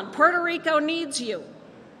 Elon, Puerto Rico needs you.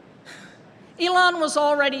 Elon was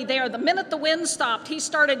already there. The minute the wind stopped, he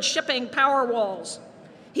started shipping power walls.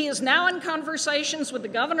 He is now in conversations with the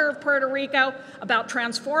governor of Puerto Rico about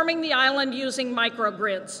transforming the island using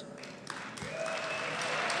microgrids.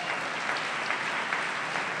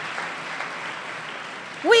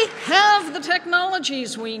 We have the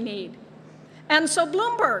technologies we need. And so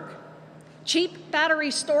Bloomberg, cheap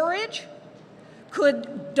battery storage,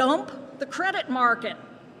 could dump the credit market.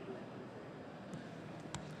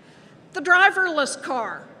 The driverless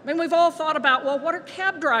car. I mean, we've all thought about, well, what are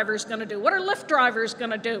cab drivers going to do? What are Lyft drivers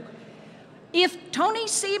going to do? If Tony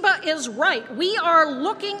Seba is right, we are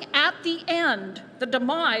looking at the end, the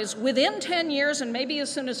demise within 10 years and maybe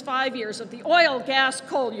as soon as 5 years of the oil, gas,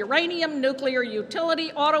 coal, uranium, nuclear,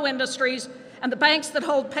 utility, auto industries, and the banks that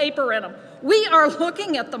hold paper in them. We are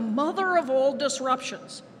looking at the mother of all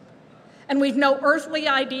disruptions. And we've no earthly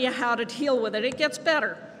idea how to deal with it. It gets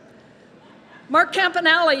better. Mark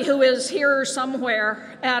Campanelli, who is here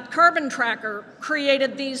somewhere at Carbon Tracker,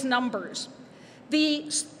 created these numbers. The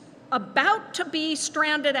about-to-be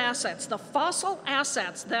stranded assets, the fossil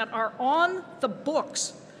assets that are on the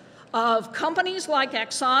books of companies like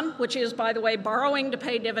Exxon, which is, by the way, borrowing to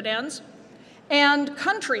pay dividends, and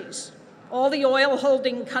countries, all the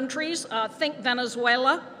oil-holding countries, think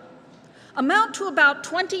Venezuela, amount to about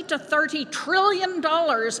 $20 to $30 trillion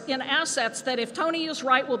in assets that, if Tony is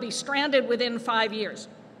right, will be stranded within 5 years.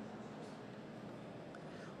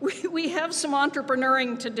 We have some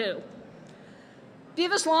entrepreneuring to do.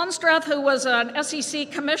 Beavis Longstreth, who was an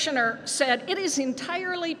SEC commissioner, said, it is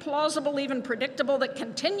entirely plausible, even predictable, that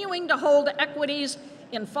continuing to hold equities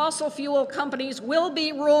in fossil fuel companies will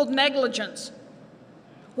be ruled negligence.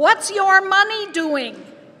 What's your money doing?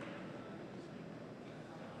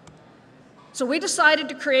 So we decided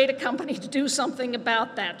to create a company to do something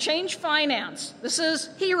about that. Change Finance. This is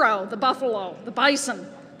Hero, the buffalo, the bison,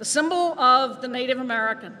 the symbol of the Native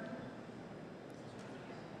American.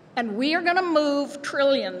 And we are going to move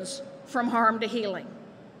trillions from harm to healing.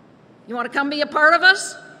 You want to come be a part of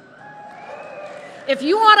us? If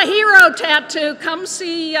you want a hero tattoo, come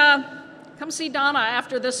see Donna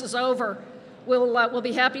after this is over. We'll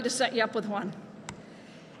be happy to set you up with one.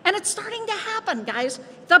 And it's starting to happen, guys.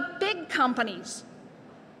 The big companies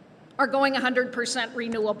are going 100%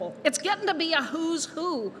 renewable. It's getting to be a who's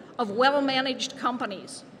who of well-managed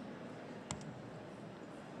companies.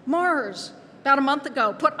 Mars, about a month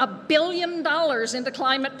ago, put $1 billion into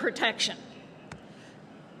climate protection.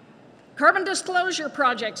 Carbon Disclosure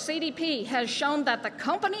Project, CDP, has shown that the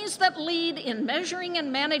companies that lead in measuring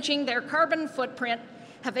and managing their carbon footprint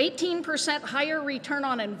have 18% higher return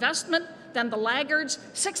on investment than the laggards,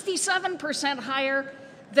 67% higher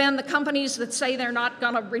than the companies that say they're not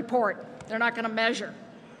going to report, they're not going to measure.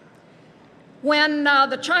 When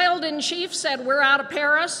the child-in-chief said we're out of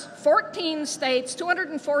Paris, 14 states,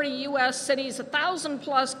 240 US cities,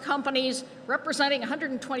 1,000+ companies representing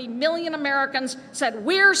 120 million Americans said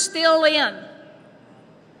we're still in.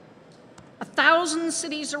 1,000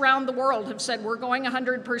 cities around the world have said we're going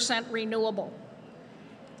 100% renewable.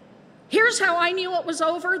 Here's how I knew it was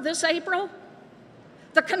over this April.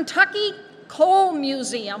 The Kentucky Coal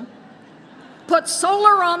Museum put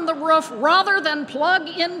solar on the roof rather than plug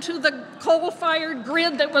into the coal-fired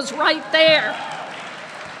grid that was right there.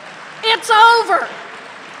 It's over.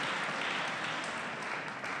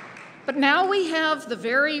 But now we have the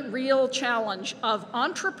very real challenge of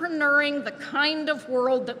entrepreneuring the kind of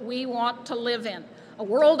world that we want to live in, a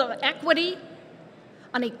world of equity,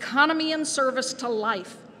 an economy in service to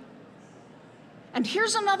life. And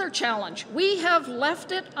here's another challenge. We have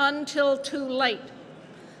left it until too late.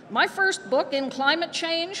 My first book in climate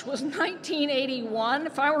change was 1981.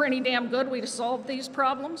 If I were any damn good, we'd have solved these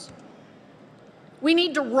problems. We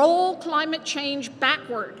need to roll climate change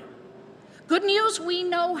backward. Good news, we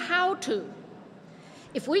know how to.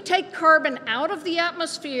 If we take carbon out of the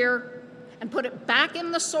atmosphere and put it back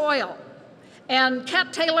in the soil, and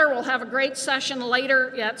Kat Taylor will have a great session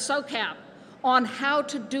later at SOCAP on how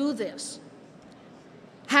to do this.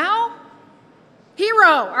 How? Hero,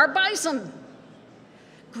 our bison.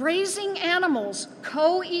 Grazing animals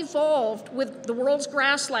co-evolved with the world's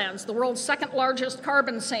grasslands, the world's second largest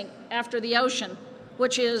carbon sink after the ocean,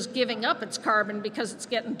 which is giving up its carbon because it's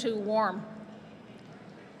getting too warm.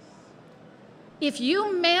 If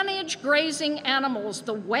you manage grazing animals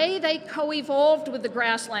the way they co-evolved with the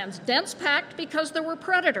grasslands, dense packed because there were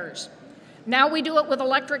predators. Now we do it with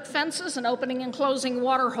electric fences and opening and closing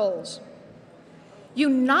water holes. You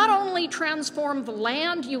not only transform the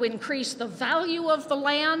land, you increase the value of the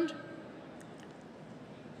land.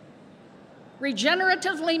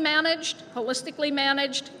 Regeneratively managed, holistically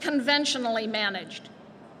managed, conventionally managed.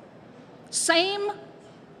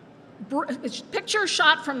 Picture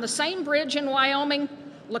shot from the same bridge in Wyoming,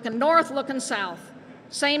 looking north, looking south,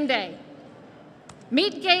 same day.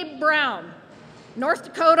 Meet Gabe Brown, North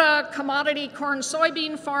Dakota commodity corn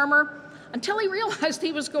soybean farmer, until he realized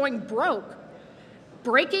he was going broke,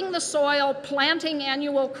 breaking the soil, planting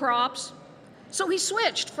annual crops. So he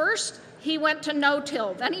switched. First, he went to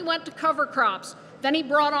no-till, then he went to cover crops, then he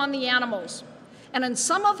brought on the animals. And in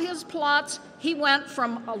some of his plots, he went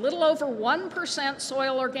from a little over 1%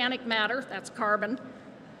 soil organic matter, that's carbon,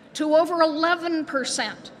 to over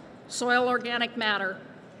 11% soil organic matter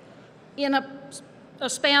in a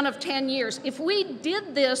span of 10 years. If we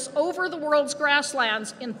did this over the world's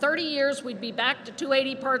grasslands, in 30 years, we'd be back to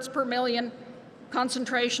 280 parts per million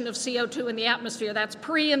concentration of CO2 in the atmosphere. That's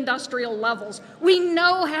pre-industrial levels. We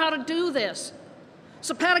know how to do this.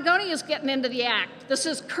 So Patagonia is getting into the act. This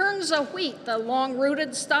is Kernza wheat, the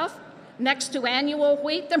long-rooted stuff next to annual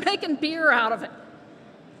wheat. They're making beer out of it.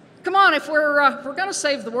 Come on, if we're going to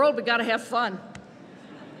save the world, we got to have fun.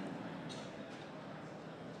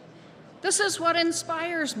 This is what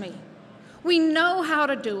inspires me. We know how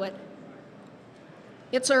to do it.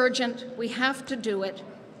 It's urgent. We have to do it.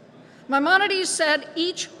 Maimonides said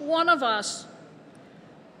each one of us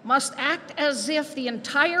must act as if the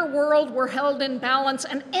entire world were held in balance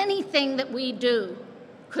and anything that we do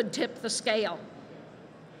could tip the scale.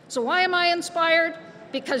 So why am I inspired?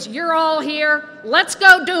 Because you're all here. Let's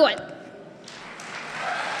go do it.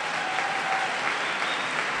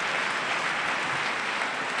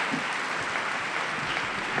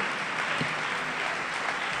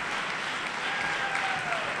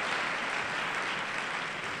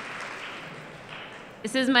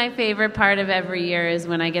 This is my favorite part of every year, is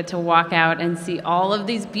when I get to walk out and see all of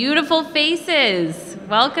these beautiful faces.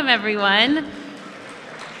 Welcome, everyone.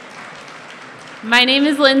 My name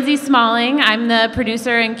is Lindsay Smalling. I'm the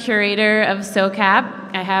producer and curator of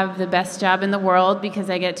SOCAP. I have the best job in the world because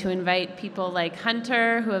I get to invite people like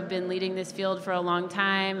Hunter, who have been leading this field for a long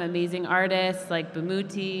time, amazing artists like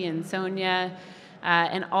Bamuti and Sonia,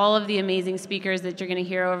 and all of the amazing speakers that you're going to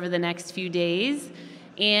hear over the next few days.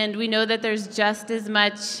 And we know that there's just as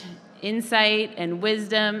much insight and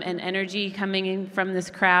wisdom and energy coming in from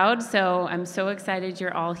this crowd, so I'm so excited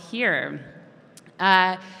you're all here.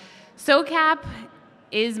 SOCAP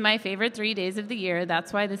is my favorite 3 days of the year.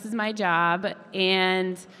 That's why this is my job.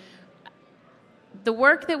 And the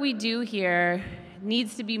work that we do here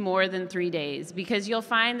needs to be more than 3 days, because you'll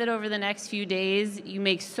find that over the next few days, you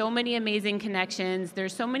make so many amazing connections.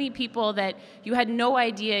 There's so many people that you had no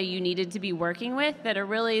idea you needed to be working with that are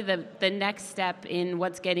really the next step in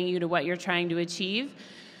what's getting you to what you're trying to achieve.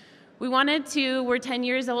 We're 10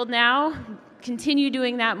 years old now, continue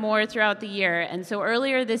doing that more throughout the year. And so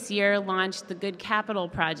earlier this year launched the Good Capital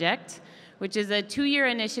Project, which is a 2-year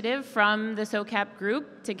initiative from the SOCAP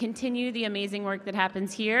group to continue the amazing work that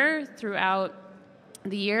happens here throughout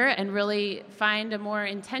the year and really find a more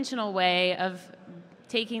intentional way of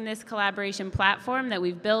taking this collaboration platform that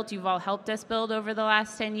we've built, you've all helped us build over the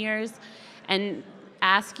last 10 years, and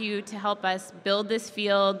ask you to help us build this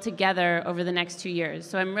field together over the next 2 years.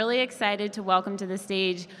 So I'm really excited to welcome to the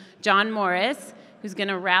stage John Morris, who's going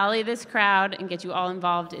to rally this crowd and get you all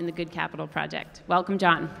involved in the Good Capital Project. Welcome,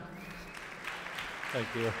 John. Thank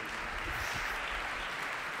you.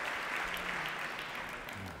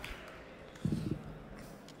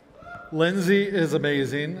 Lindsay is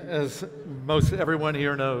amazing, as most everyone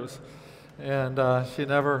here knows, and she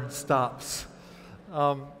never stops.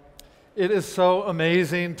 It is so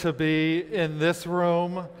amazing to be in this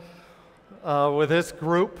room with this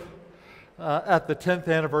group at the 10th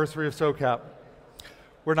anniversary of SOCAP.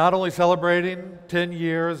 We're not only celebrating 10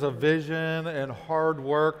 years of vision and hard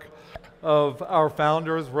work of our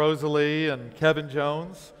founders, Rosalie and Kevin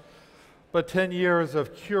Jones, but 10 years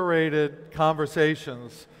of curated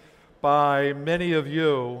conversations by many of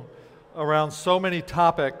you around so many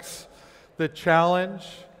topics that challenge,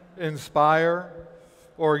 inspire,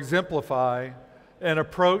 or exemplify an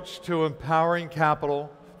approach to empowering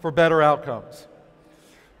capital for better outcomes.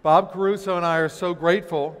 Bob Caruso and I are so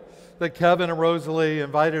grateful that Kevin and Rosalie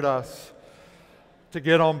invited us to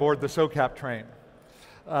get on board the SOCAP train.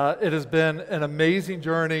 It has been an amazing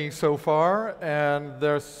journey so far, and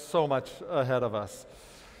there's so much ahead of us.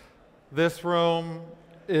 This room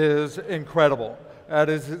is incredible.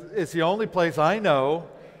 It's the only place I know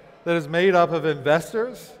that is made up of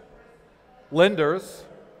investors, lenders,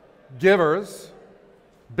 givers,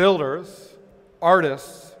 builders,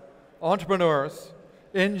 artists, entrepreneurs,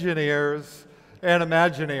 engineers, and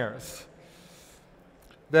Imagineers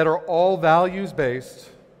that are all values-based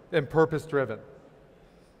and purpose-driven.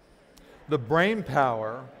 The brain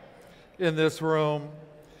power in this room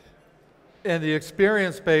and the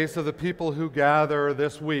experience base of the people who gather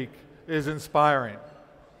this week is inspiring.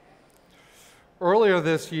 Earlier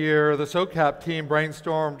this year, the SOCAP team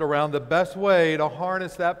brainstormed around the best way to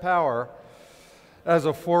harness that power as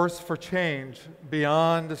a force for change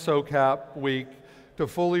beyond SOCAP week to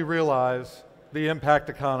fully realize the impact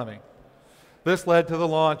economy. This led to the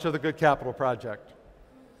launch of the Good Capital Project.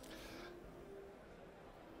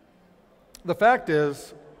 The fact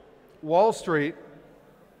is, Wall Street,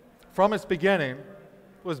 from its beginning,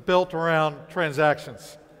 was built around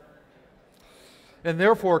transactions. And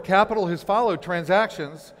therefore, capital has followed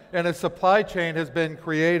transactions, and a supply chain has been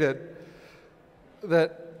created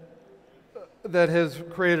that has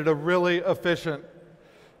created a really efficient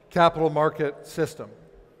capital market system.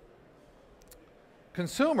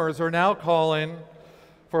 Consumers are now calling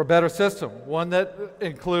for a better system, one that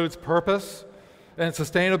includes purpose and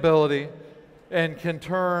sustainability and can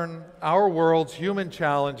turn our world's human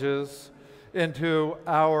challenges into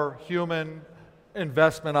our human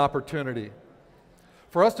investment opportunity.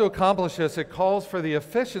 For us to accomplish this, it calls for the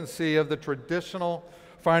efficiency of the traditional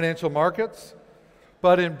financial markets,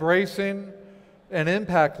 but embracing an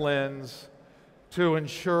impact lens to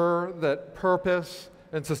ensure that purpose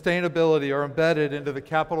and sustainability are embedded into the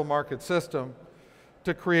capital market system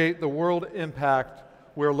to create the world impact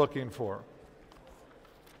we're looking for.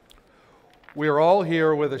 We are all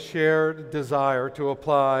here with a shared desire to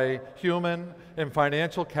apply human and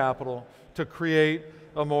financial capital to create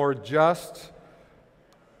a more just,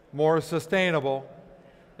 more sustainable,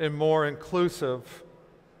 and more inclusive,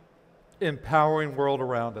 empowering world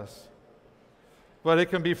around us. But it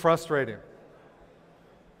can be frustrating.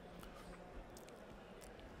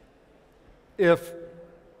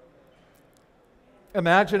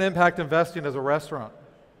 Imagine impact investing as a restaurant.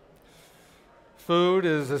 Food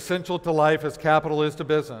is essential to life as capital is to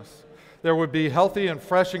business. There would be healthy and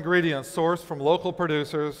fresh ingredients sourced from local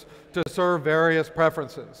producers to serve various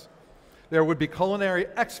preferences. There would be culinary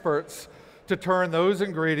experts to turn those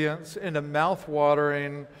ingredients into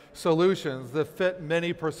mouth-watering solutions that fit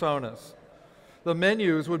many personas. The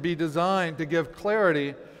menus would be designed to give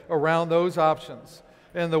clarity around those options,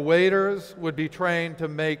 and the waiters would be trained to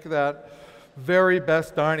make that very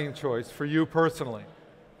best dining choice for you personally.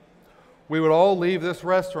 We would all leave this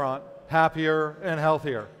restaurant happier and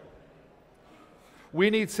healthier. We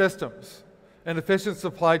need systems, an efficient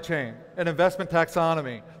supply chain, an investment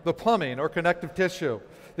taxonomy, the plumbing or connective tissue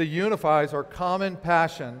that unifies our common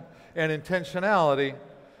passion and intentionality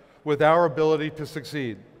with our ability to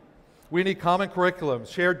succeed. We need common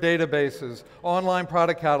curriculums, shared databases, online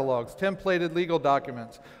product catalogs, templated legal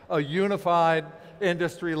documents, a unified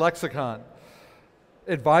industry lexicon,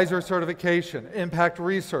 advisor certification, impact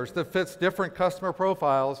research that fits different customer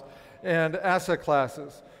profiles and asset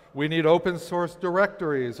classes. We need open source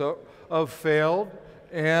directories of failed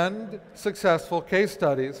and successful case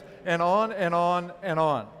studies, and on and on and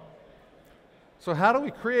on. So how do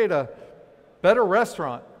we create a better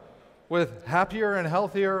restaurant with happier and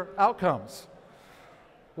healthier outcomes?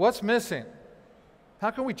 What's missing?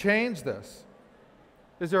 How can we change this?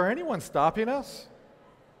 Is there anyone stopping us?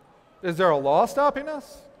 Is there a law stopping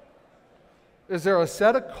us? Is there a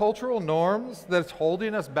set of cultural norms that's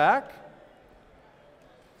holding us back?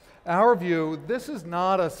 Our view, this is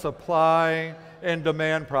not a supply and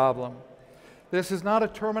demand problem. This is not a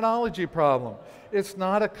terminology problem. It's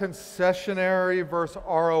not a concessionary versus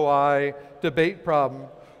ROI debate problem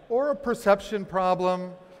or a perception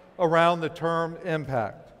problem around the term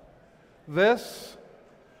impact. This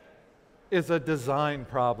is a design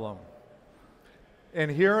problem.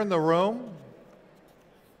 And here in the room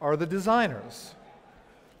are the designers.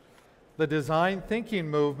 The design thinking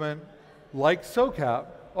movement, like SOCAP,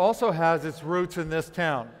 also has its roots in this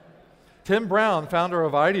town. Tim Brown, founder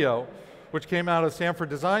of IDEO, which came out of Stanford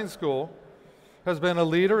Design School, has been a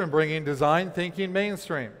leader in bringing design thinking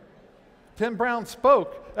mainstream. Tim Brown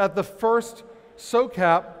spoke at the first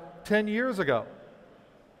SOCAP 10 years ago.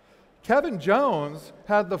 Kevin Jones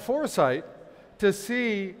had the foresight to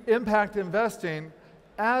see impact investing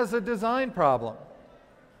as a design problem.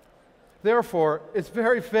 Therefore, it's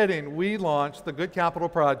very fitting we launched the Good Capital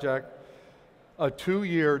Project, a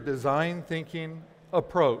 2-year design thinking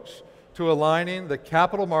approach to aligning the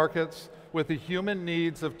capital markets with the human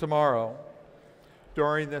needs of tomorrow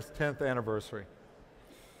during this 10th anniversary.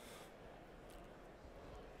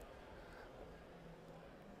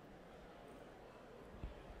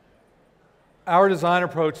 Our design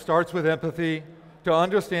approach starts with empathy to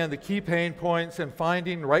understand the key pain points and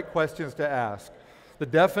finding the right questions to ask. The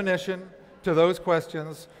definition to those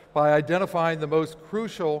questions by identifying the most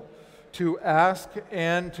crucial to ask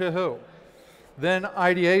and to who. Then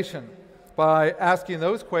ideation by asking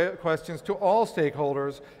those questions to all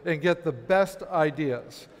stakeholders and get the best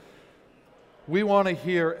ideas. We want to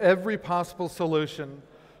hear every possible solution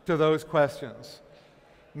to those questions,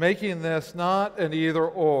 making this not an either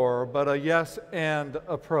or, but a yes and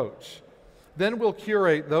approach. Then we'll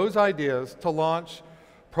curate those ideas to launch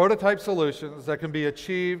prototype solutions that can be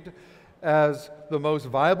achieved as the most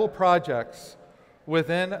viable projects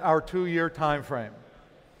within our 2-year time frame.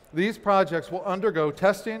 These projects will undergo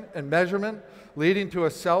testing and measurement, leading to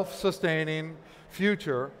a self-sustaining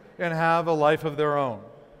future and have a life of their own.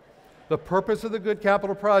 The purpose of the Good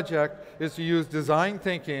Capital Project is to use design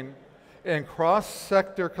thinking and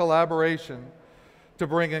cross-sector collaboration to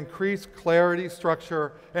bring increased clarity,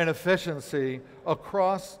 structure, and efficiency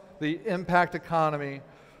across the impact economy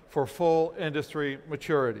for full industry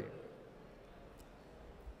maturity.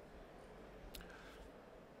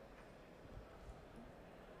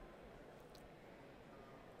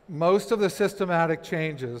 Most of the systematic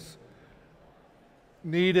changes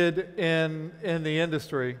needed in the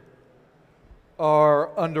industry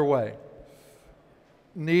are underway.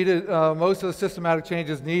 Most of the systematic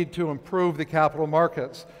changes need to improve the capital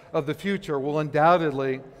markets of the future will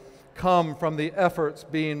undoubtedly come from the efforts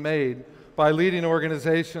being made by leading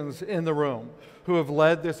organizations in the room who have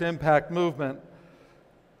led this impact movement.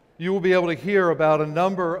 You will be able to hear about a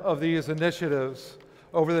number of these initiatives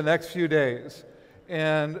over the next few days,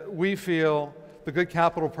 and we feel the Good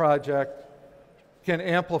Capital Project can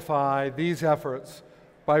amplify these efforts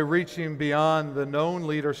by reaching beyond the known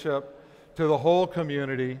leadership to the whole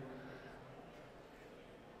community,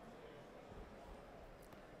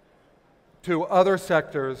 to other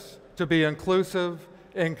sectors, to be inclusive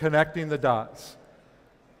in connecting the dots.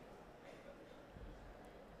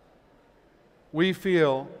 We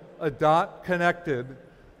feel a dot connected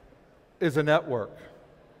is a network.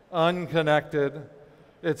 Unconnected,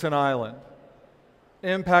 it's an island.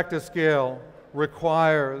 Impact at scale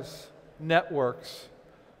requires networks,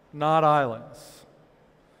 not islands.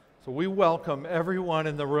 So we welcome everyone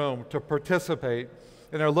in the room to participate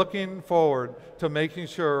and are looking forward to making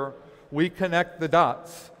sure we connect the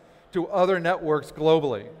dots to other networks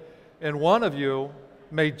globally. And one of you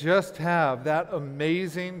may just have that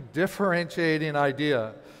amazing differentiating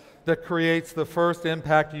idea that creates the first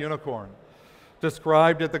impact unicorn,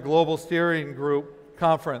 described at the Global Steering Group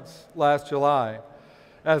conference last July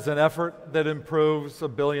as an effort that improves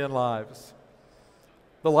 1 billion lives.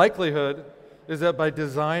 The likelihood is that by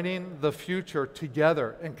designing the future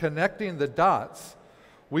together and connecting the dots,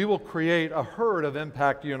 we will create a herd of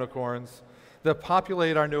impact unicorns that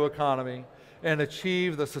populate our new economy and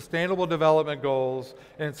achieve the Sustainable Development Goals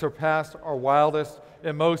and surpass our wildest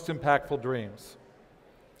and most impactful dreams.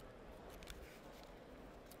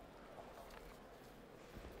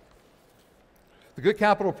 The Good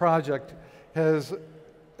Capital Project has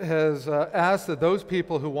asked that those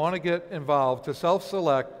people who want to get involved to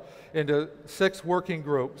self-select into 6 working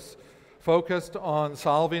groups focused on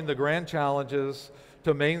solving the grand challenges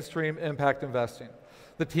to mainstream impact investing.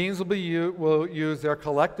 The teams will use their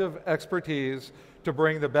collective expertise to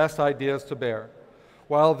bring the best ideas to bear,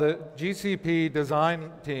 while the GCP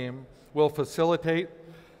design team will facilitate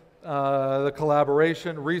the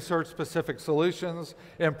collaboration, research specific solutions,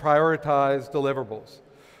 and prioritize deliverables.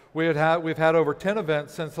 We've had over 10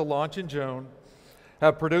 events since the launch in June,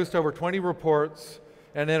 have produced over 20 reports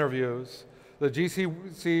and interviews. The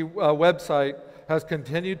GCC website has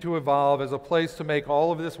continued to evolve as a place to make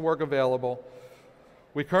all of this work available.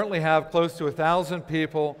 We currently have close to 1,000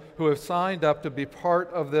 people who have signed up to be part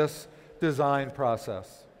of this design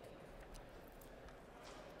process.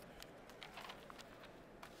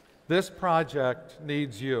 This project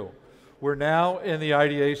needs you. We're now in the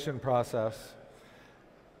ideation process,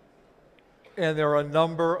 and there are a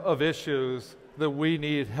number of issues that we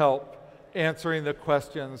need help answering the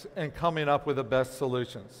questions and coming up with the best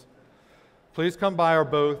solutions. Please come by our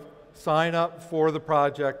booth, sign up for the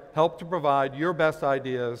project, help to provide your best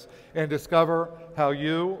ideas, and discover how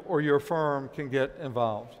you or your firm can get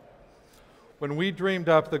involved. When we dreamed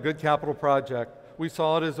up the Good Capital Project, we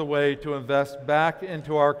saw it as a way to invest back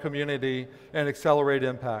into our community and accelerate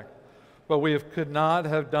impact. But we could not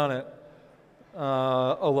have done it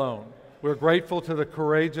alone. We're grateful to the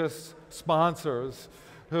courageous sponsors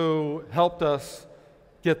who helped us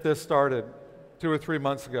get this started 2 or 3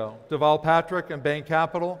 months ago. Deval Patrick and Bain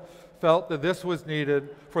Capital felt that this was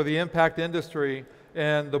needed for the impact industry,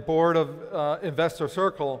 and the board of Investor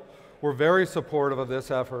Circle were very supportive of this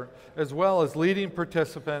effort, as well as leading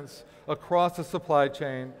participants across the supply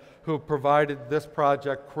chain who provided this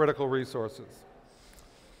project critical resources.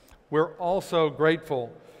 We're also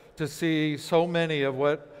grateful to see so many of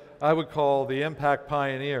what I would call the impact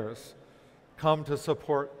pioneers come to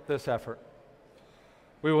support this effort.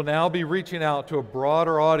 We will now be reaching out to a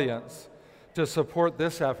broader audience to support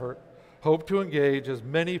this effort, hope to engage as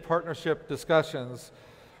many partnership discussions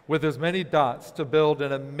with as many dots to build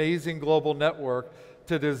an amazing global network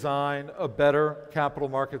to design a better capital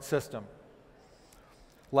market system.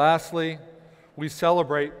 Lastly, we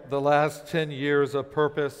celebrate the last 10 years of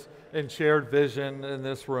purpose and shared vision in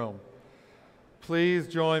this room. Please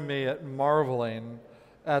join me at marveling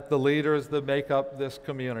at the leaders that make up this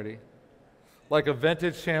community. Like a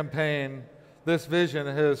vintage champagne, this vision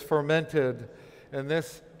has fermented, and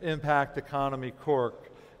this impact economy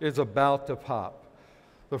cork is about to pop.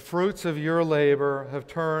 The fruits of your labor have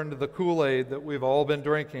turned the Kool-Aid that we've all been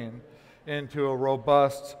drinking into a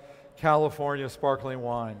robust California sparkling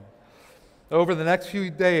wine. Over the next few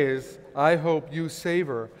days, I hope you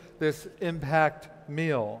savor this impact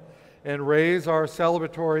meal and raise our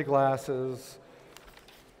celebratory glasses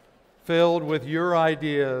filled with your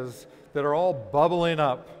ideas that are all bubbling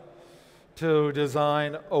up to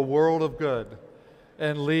design a world of good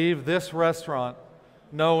and leave this restaurant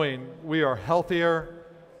knowing we are healthier,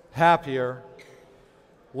 happier.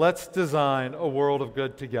 Let's design a world of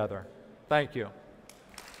good together. Thank you.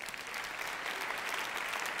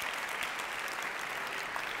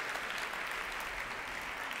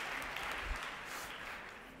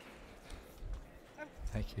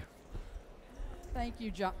 Thank you. Thank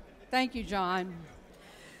you, John. Thank you, John.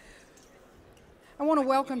 I want to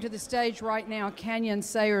welcome to the stage right now Canyon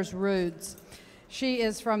Sayers-Rudes. She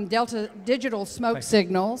is from Delta Digital Smoke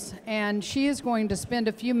Signals, and she is going to spend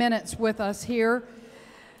a few minutes with us here,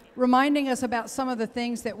 reminding us about some of the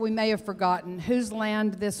things that we may have forgotten, whose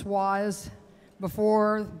land this was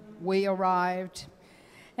before we arrived,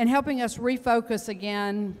 and helping us refocus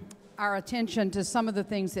again our attention to some of the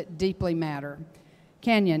things that deeply matter.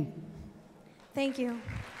 Canyon. Thank you.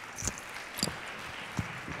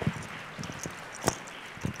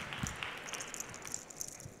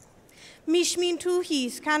 Mishmin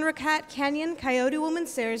Tuhis, Kanrakat Canyon, Coyote Woman,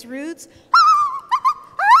 Sayers-Rudes.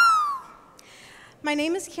 My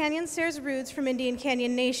name is Canyon Sayers-Rudes from Indian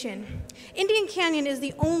Canyon Nation. Indian Canyon is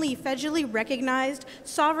the only federally recognized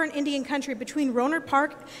sovereign Indian country between Rohnert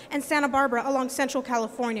Park and Santa Barbara along Central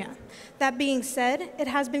California. That being said, it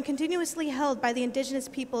has been continuously held by the indigenous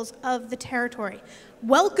peoples of the territory.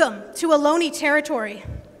 Welcome to Ohlone territory.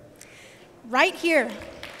 Right here.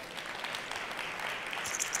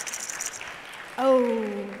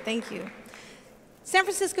 Oh, thank you. San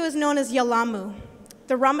Francisco is known as Yalamu.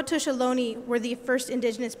 The Ramaytush Ohlone were the first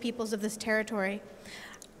indigenous peoples of this territory.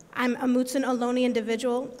 I'm a Mutsun Ohlone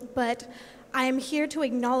individual, but I am here to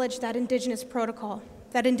acknowledge that indigenous protocol.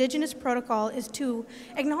 That indigenous protocol is to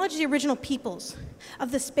acknowledge the original peoples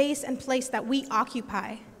of the space and place that we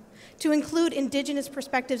occupy, to include indigenous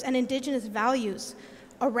perspectives and indigenous values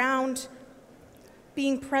around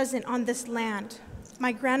being present on this land.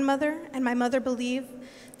 My grandmother and my mother believe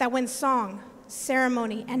that when song,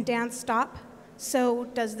 ceremony, and dance stop, so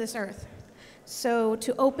does this earth. So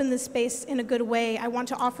to open this space in a good way, I want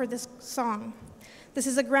to offer this song. This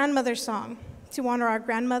is a grandmother song to honor our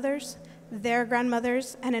grandmothers, their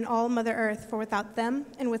grandmothers, and in all Mother Earth, for without them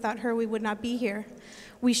and without her, we would not be here.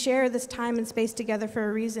 We share this time and space together for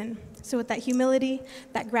a reason. So with that humility,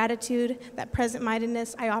 that gratitude, that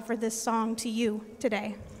present-mindedness, I offer this song to you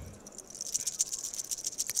today.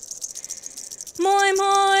 moi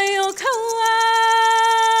moi o kaua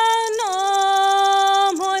no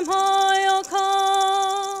moi moi o ka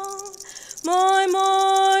moi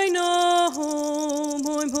moi no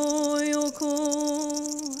moi moi o ko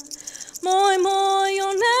moi moi o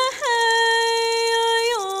na hei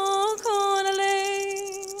o kona le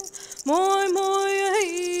moi moi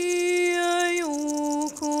hei o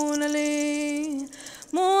kona le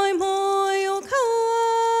moi moi o kaua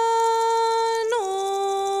no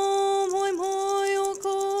moi moi o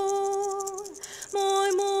ko moi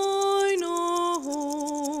moi no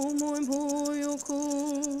moi moi o ko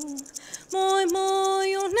moi moi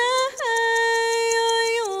o na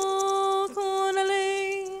hei o kona le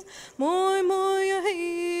moi moi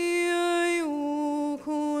hei o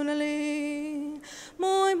kona le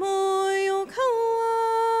moi moi o kaua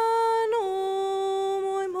no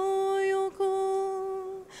moi moi o ko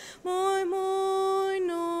moi moi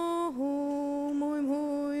no moi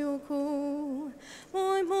moi o ko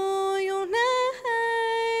moi moi o na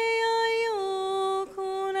hei o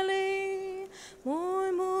kona le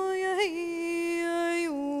moi moi hei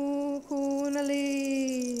o kona le.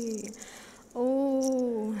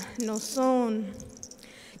 Oh, no son.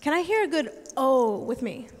 Can I hear a good oh with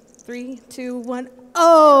me? 3, 2, 1,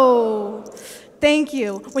 oh. Thank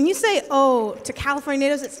you. When you say oh to California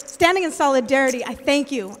natives, it's standing in solidarity. I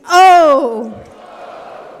thank you. Oh.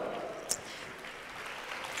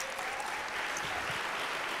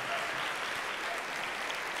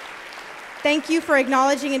 Thank you for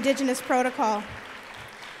acknowledging Indigenous protocol.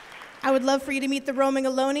 I would love for you to meet the roaming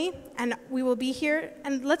Ohlone, and we will be here.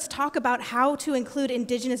 And let's talk about how to include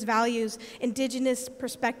Indigenous values, Indigenous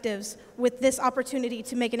perspectives with this opportunity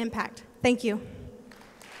to make an impact. Thank you.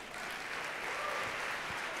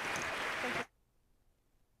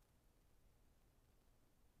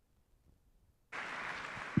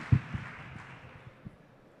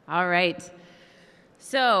 All right.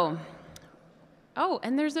 So, oh,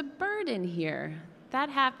 and there's a bird in here. That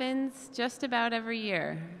happens just about every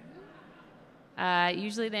year.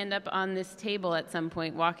 Usually they end up on this table at some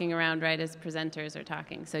point, walking around right as presenters are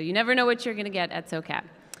talking. So you never know what you're going to get at SOCAP.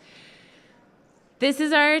 This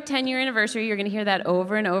is our 10-year anniversary. You're going to hear that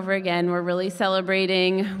over and over again. We're really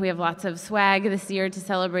celebrating. We have lots of swag this year to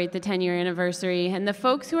celebrate the 10-year anniversary. And the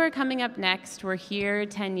folks who are coming up next were here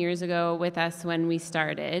 10 years ago with us when we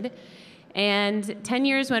started. And 10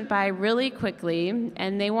 years went by really quickly,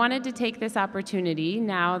 and they wanted to take this opportunity,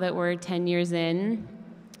 now that we're 10 years in,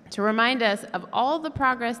 to remind us of all the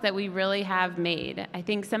progress that we really have made. I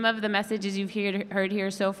think some of the messages you've heard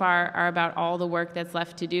here so far are about all the work that's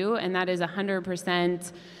left to do, and that is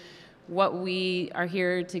 100% what we are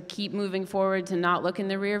here to keep moving forward, to not look in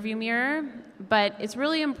the rearview mirror. But it's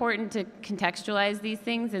really important to contextualize these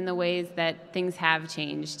things in the ways that things have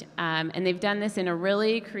changed. And they've done this in a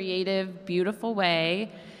really creative, beautiful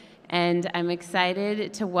way. And I'm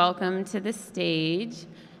excited to welcome to the stage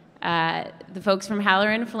the folks from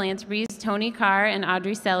Halloran Philanthropies, Tony Carr and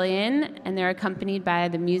Audrey Sellian, and they're accompanied by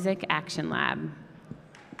the Music Action Lab.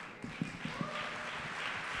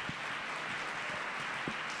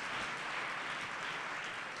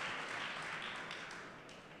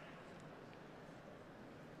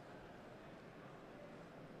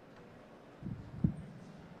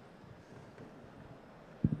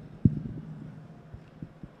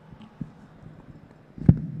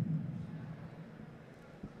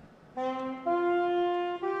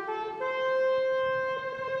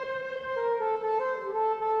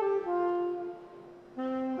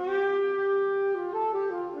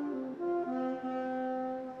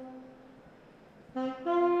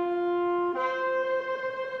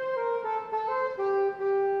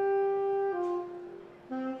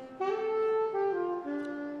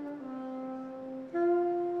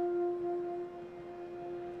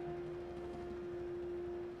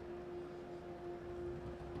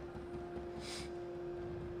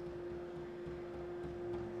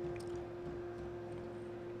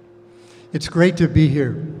 It's great to be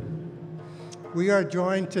here. We are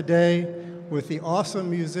joined today with the awesome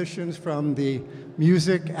musicians from the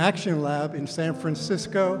Music Action Lab in San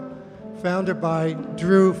Francisco, founded by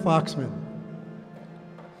Drew Foxman.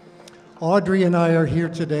 Audrey and I are here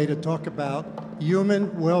today to talk about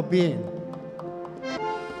human well-being.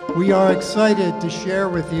 We are excited to share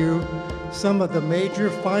with you some of the major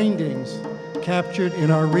findings captured in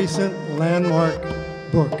our recent landmark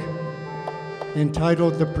book,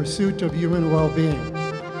 entitled The Pursuit of Human Well-Being,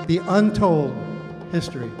 The Untold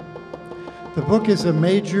History. The book is a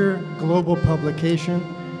major global publication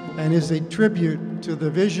and is a tribute to the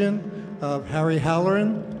vision of Harry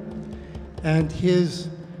Halloran and his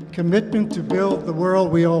commitment to build the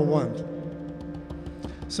world we all want.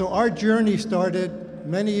 So our journey started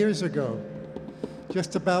many years ago,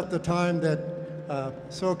 just about the time that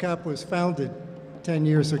SOCAP was founded 10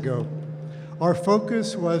 years ago. Our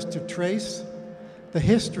focus was to trace the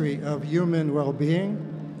history of human well-being,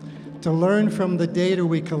 to learn from the data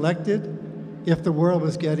we collected if the world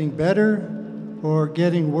was getting better or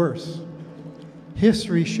getting worse.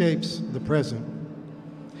 History shapes the present.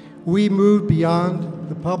 We moved beyond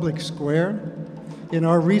the public square in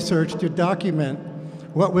our research to document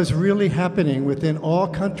what was really happening within all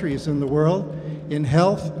countries in the world in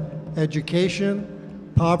health,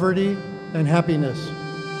 education, poverty, and happiness.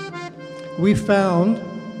 We found,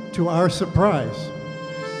 to our surprise,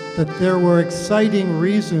 that there were exciting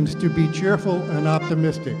reasons to be cheerful and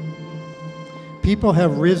optimistic. People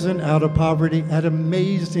have risen out of poverty at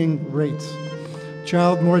amazing rates.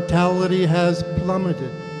 Child mortality has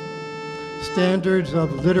plummeted. Standards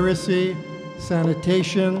of literacy,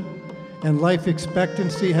 sanitation, and life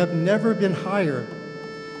expectancy have never been higher,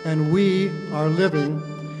 and we are living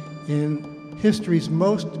in history's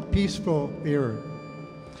most peaceful era.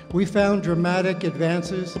 We found dramatic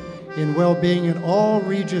advances in well-being in all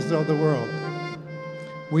regions of the world.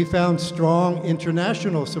 We found strong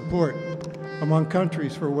international support among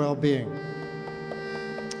countries for well-being.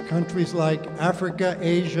 Countries like Africa,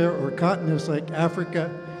 Asia, or continents like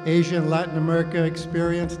Africa, Asia, and Latin America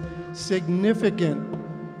experienced significant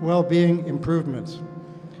well-being improvements.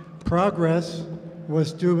 Progress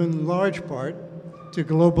was due in large part to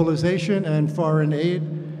globalization and foreign aid,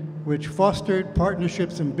 which fostered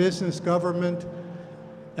partnerships in business, government,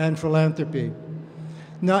 and philanthropy.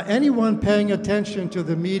 Now, anyone paying attention to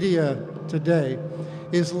the media today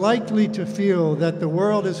is likely to feel that the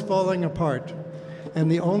world is falling apart,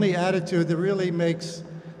 and the only attitude that really makes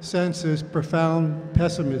sense is profound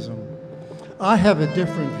pessimism. I have a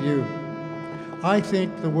different view. I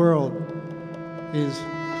think the world is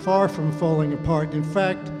far from falling apart. In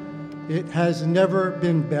fact, it has never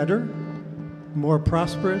been better, more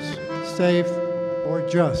prosperous, safe, or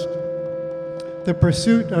just. The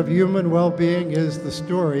pursuit of human well-being is the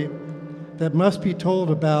story that must be told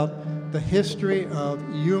about the history of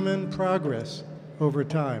human progress over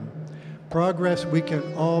time. Progress we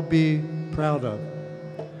can all be proud of.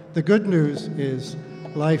 The good news is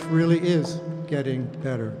life really is getting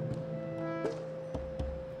better.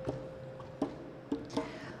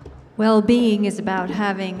 Well-being is about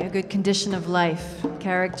having a good condition of life,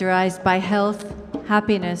 characterized by health,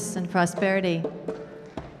 happiness, and prosperity.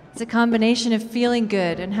 It's a combination of feeling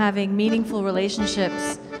good and having meaningful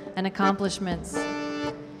relationships and accomplishments.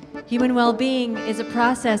 Human well-being is a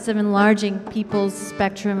process of enlarging people's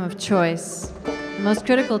spectrum of choice, the most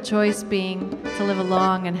critical choice being to live a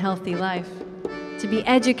long and healthy life, to be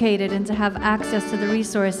educated and to have access to the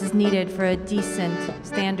resources needed for a decent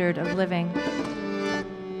standard of living.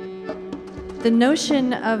 The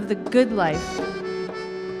notion of the good life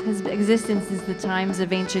has existed since the times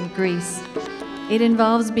of ancient Greece. It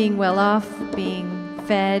involves being well off, being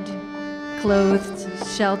fed, clothed,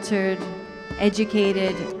 sheltered,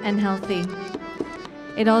 educated, and healthy.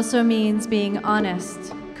 It also means being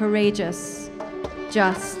honest, courageous,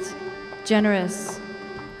 just, generous,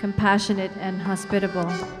 compassionate, and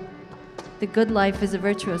hospitable. The good life is a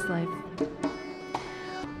virtuous life.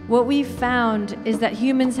 What we've found is that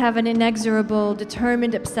humans have an inexorable,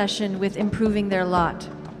 determined obsession with improving their lot.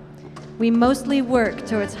 We mostly work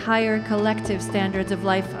towards higher collective standards of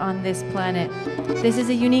life on this planet. This is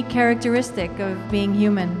a unique characteristic of being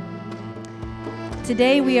human.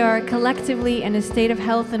 Today, we are collectively in a state of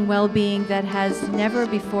health and well-being that has never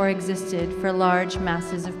before existed for large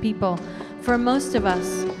masses of people. For most of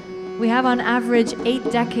us, we have on average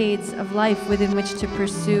 8 decades of life within which to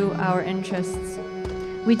pursue our interests.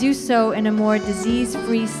 We do so in a more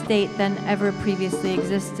disease-free state than ever previously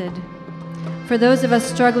existed. For those of us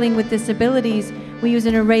struggling with disabilities, we use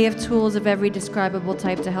an array of tools of every describable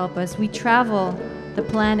type to help us. We travel the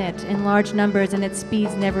planet in large numbers and at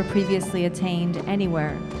speeds never previously attained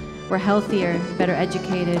anywhere. We're healthier, better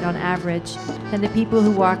educated on average than the people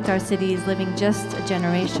who walked our cities living just a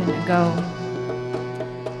generation ago.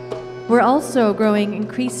 We're also growing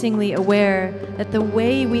increasingly aware that the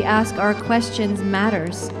way we ask our questions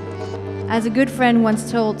matters. As a good friend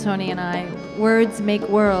once told Tony and I, words make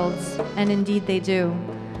worlds, and indeed they do.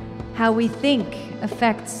 How we think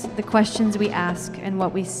affects the questions we ask and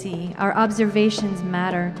what we see. Our observations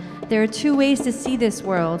matter. There are 2 ways to see this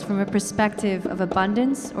world, from a perspective of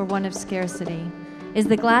abundance or one of scarcity. Is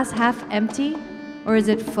the glass half empty or is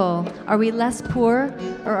it full? Are we less poor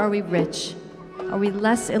or are we rich? Are we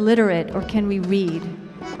less illiterate or can we read?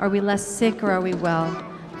 Are we less sick or are we well?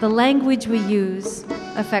 The language we use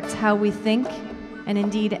affects how we think and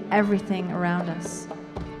indeed everything around us.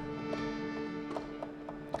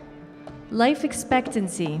 Life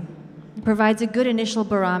expectancy provides a good initial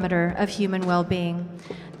barometer of human well-being.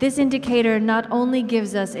 This indicator not only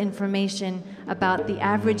gives us information about the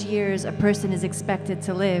average years a person is expected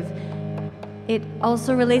to live, it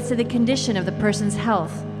also relates to the condition of the person's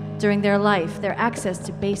health during their life, their access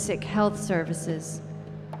to basic health services.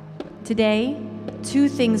 Today, two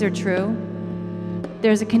things are true.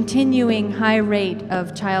 There's a continuing high rate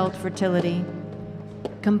of child fertility,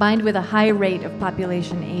 combined with a high rate of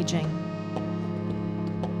population aging.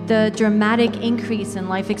 The dramatic increase in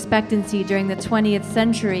life expectancy during the 20th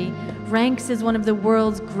century ranks as one of the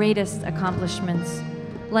world's greatest accomplishments.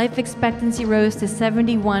 Life expectancy rose to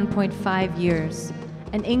 71.5 years,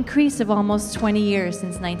 an increase of almost 20 years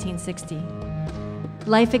since 1960.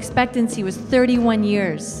 Life expectancy was 31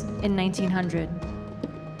 years in 1900.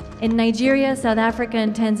 In Nigeria, South Africa,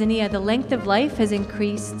 and Tanzania, the length of life has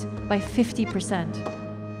increased by 50%.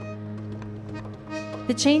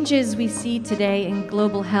 The changes we see today in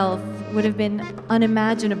global health would have been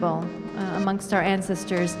unimaginable amongst our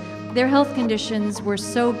ancestors. Their health conditions were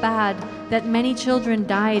so bad that many children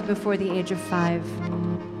died before the age of 5.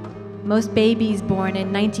 Most babies born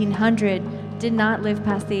in 1900 did not live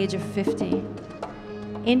past the age of 50.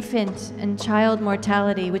 Infant and child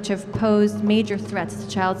mortality, which have posed major threats to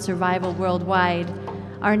child survival worldwide,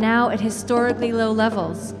 are now at historically low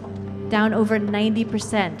levels, down over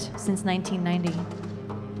 90% since 1990.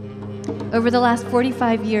 Over the last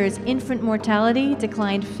 45 years, infant mortality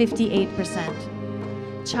declined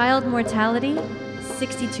 58%. Child mortality,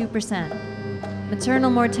 62%.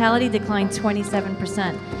 Maternal mortality declined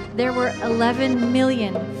 27%. There were 11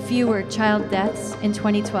 million fewer child deaths in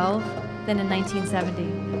 2012 than in 1970.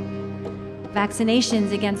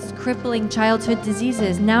 Vaccinations against crippling childhood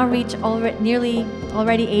diseases now reach already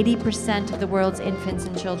 80% of the world's infants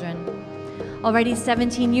and children. Already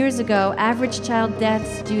 17 years ago, average child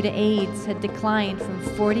deaths due to AIDS had declined from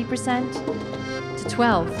 40% to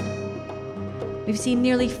 12%. We've seen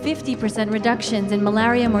nearly 50% reductions in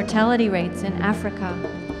malaria mortality rates in Africa.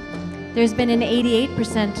 There's been an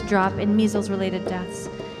 88% drop in measles-related deaths.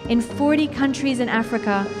 In 40 countries in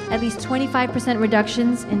Africa, at least 25%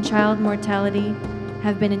 reductions in child mortality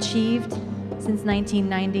have been achieved since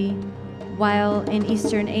 1990, while in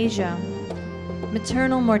Eastern Asia,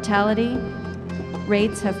 maternal mortality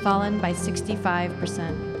rates have fallen by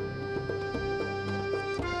 65%.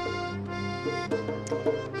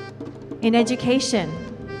 In education,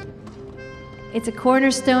 it's a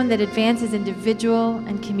cornerstone that advances individual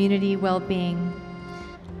and community well-being.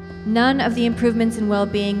 None of the improvements in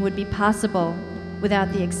well-being would be possible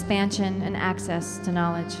without the expansion and access to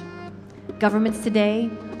knowledge. Governments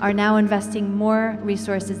today are now investing more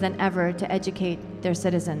resources than ever to educate their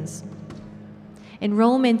citizens.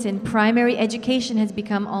 Enrollment in primary education has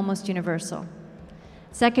become almost universal.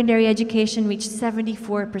 Secondary education reached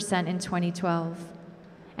 74% in 2012,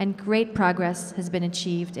 and great progress has been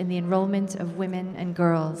achieved in the enrollment of women and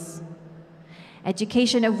girls.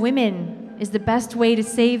 Education of women is the best way to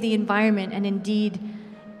save the environment and indeed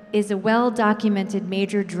is a well-documented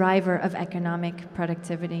major driver of economic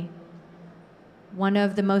productivity. One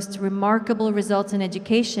of the most remarkable results in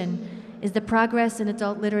education is the progress in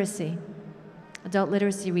adult literacy. Adult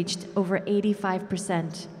literacy reached over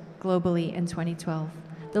 85% globally in 2012.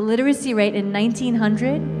 The literacy rate in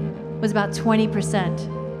 1900 was about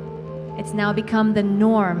 20%. It's now become the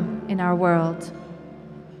norm in our world.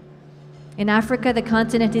 In Africa, the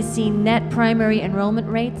continent has seen net primary enrollment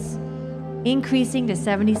rates increasing to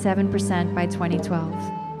 77% by 2012.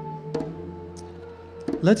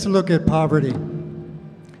 Let's look at poverty.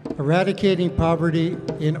 Eradicating poverty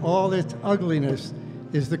in all its ugliness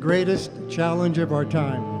is the greatest challenge of our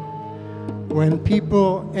time. When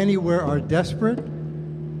people anywhere are desperate,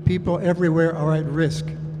 people everywhere are at risk.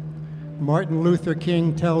 Martin Luther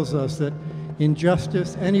King tells us that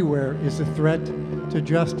injustice anywhere is a threat to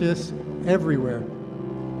justice everywhere.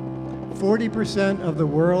 40% of the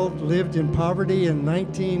world lived in poverty in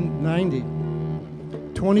 1990.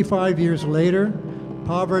 25 years later,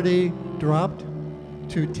 poverty dropped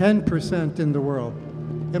to 10% in the world.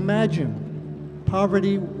 Imagine,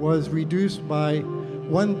 poverty was reduced by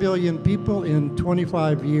 1 billion people in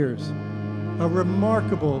 25 years. A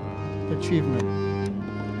remarkable achievement.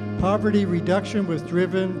 Poverty reduction was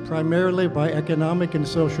driven primarily by economic and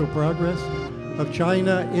social progress of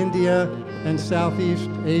China, India, and Southeast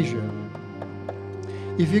Asia.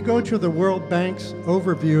 If you go to the World Bank's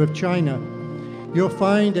overview of China, you'll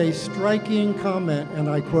find a striking comment, and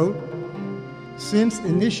I quote, "Since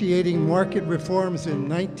initiating market reforms in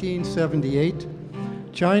 1978,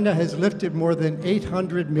 China has lifted more than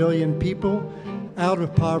 800 million people out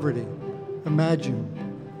of poverty. Imagine.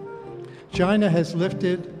 China has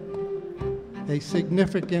lifted a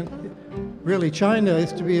significant, really, China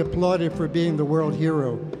is to be applauded for being the world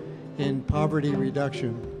hero in poverty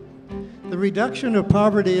reduction. The reduction of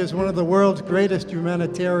poverty is one of the world's greatest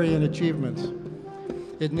humanitarian achievements.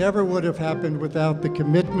 It never would have happened without the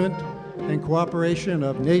commitment and cooperation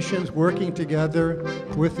of nations working together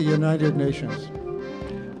with the United Nations.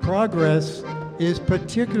 Progress is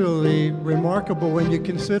particularly remarkable when you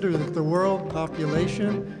consider that the world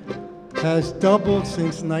population has doubled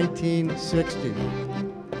since 1960.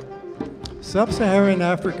 Sub-Saharan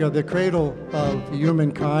Africa, the cradle of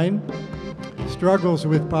humankind, struggles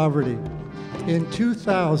with poverty. In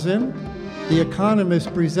 2000, The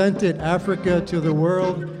Economist presented Africa to the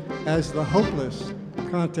world as the hopeless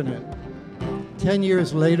continent. 10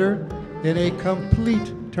 years later, in a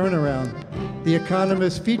complete turnaround, The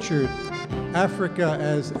Economist featured Africa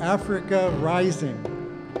as Africa Rising.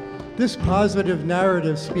 This positive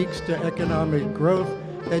narrative speaks to economic growth,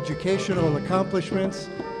 educational accomplishments,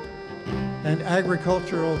 and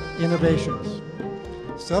agricultural innovations.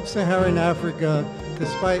 Sub-Saharan Africa,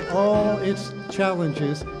 despite all its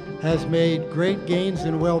challenges, has made great gains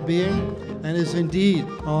in well-being and is indeed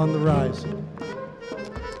on the rise.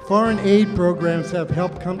 Foreign aid programs have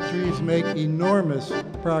helped countries make enormous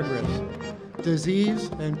progress. Disease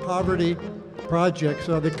and poverty projects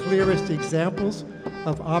are the clearest examples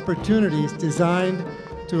of opportunities designed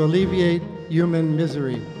to alleviate human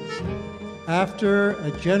misery. After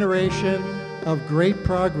a generation of great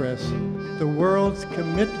progress, the world's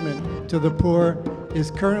commitment to the poor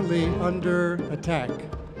is currently under attack.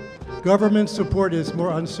 Government support is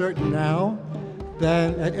more uncertain now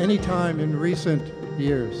than at any time in recent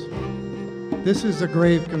years. This is a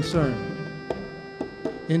grave concern.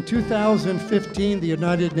 In 2015, the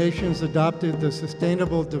United Nations adopted the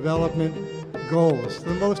Sustainable Development Goals.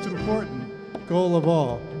 The most important goal of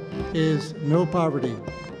all is no poverty.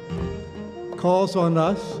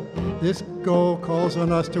 This goal calls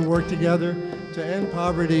on us to work together to end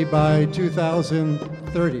poverty by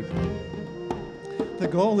 2030. The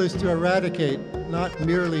goal is to eradicate, not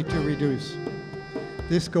merely to reduce.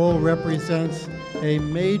 This goal represents a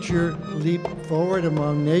major leap forward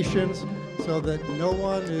among nations so that no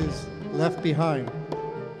one is left behind.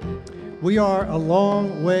 We are a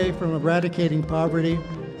long way from eradicating poverty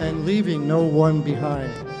and leaving no one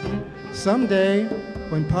behind. Someday,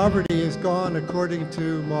 when poverty is gone, according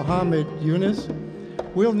to Mohammed Yunus,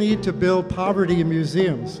 we'll need to build poverty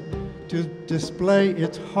museums to display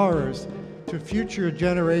its horrors to future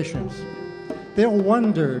generations. They'll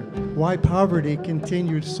wonder why poverty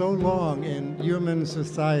continued so long in human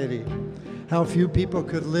society, how few people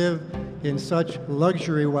could live in such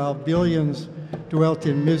luxury while billions dwelt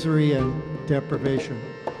in misery and deprivation.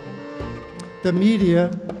 The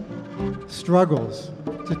media struggles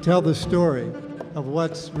to tell the story of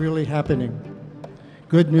what's really happening.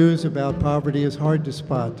 Good news about poverty is hard to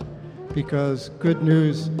spot because good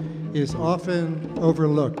news is often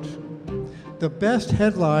overlooked. The best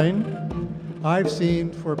headline I've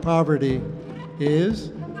seen for poverty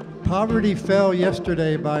is, poverty fell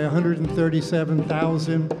yesterday by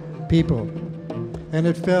 137,000 people, and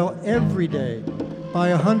it fell every day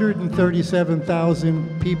by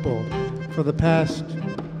 137,000 people for the past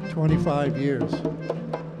 25 years.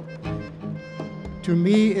 To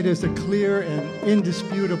me, it is a clear and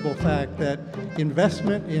indisputable fact that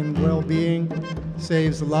investment in well-being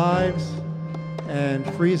saves lives and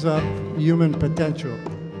frees up human potential.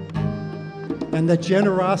 And that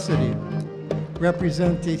generosity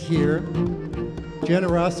represented here,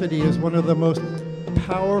 generosity is one of the most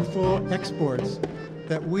powerful exports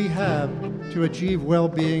that we have to achieve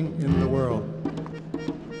well-being in the world.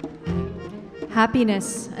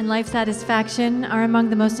 Happiness and life satisfaction are among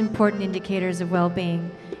the most important indicators of well-being.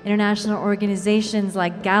 International organizations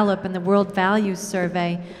like Gallup and the World Values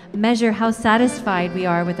Survey measure how satisfied we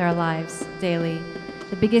are with our lives daily.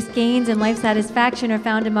 The biggest gains in life satisfaction are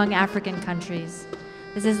found among African countries.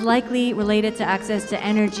 This is likely related to access to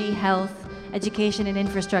energy, health, education, and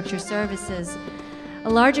infrastructure services. A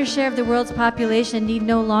larger share of the world's population need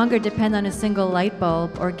no longer depend on a single light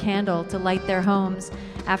bulb or candle to light their homes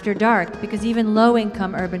after dark, because even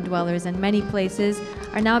low-income urban dwellers in many places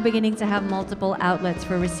are now beginning to have multiple outlets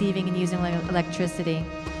for receiving and using electricity.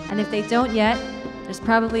 And if they don't yet, there's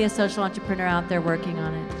probably a social entrepreneur out there working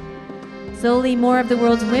on it. Slowly, more of the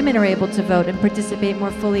world's women are able to vote and participate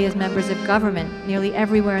more fully as members of government nearly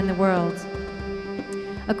everywhere in the world.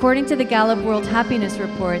 According to the Gallup World Happiness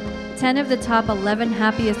Report, 10 of the top 11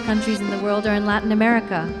 happiest countries in the world are in Latin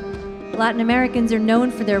America. Latin Americans are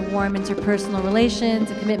known for their warm interpersonal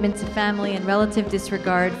relations, a commitment to family, and relative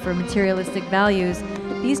disregard for materialistic values.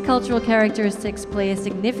 These cultural characteristics play a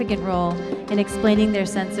significant role in explaining their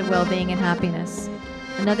sense of well-being and happiness.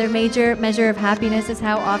 Another major measure of happiness is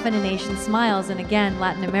how often a nation smiles, and again,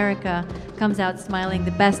 Latin America comes out smiling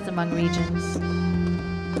the best among regions.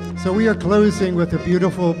 So we are closing with a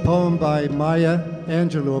beautiful poem by Maya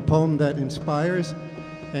Angelou, a poem that inspires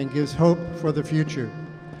and gives hope for the future.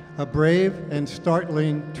 A brave and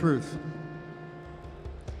startling truth.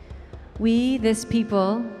 We, this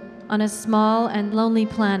people, on a small and lonely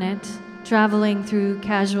planet, traveling through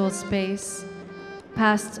casual space,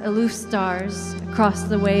 past aloof stars, across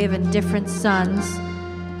the wave and different suns,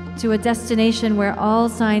 to a destination where all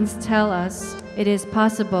signs tell us it is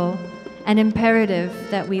possible and imperative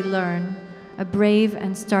that we learn a brave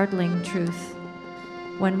and startling truth.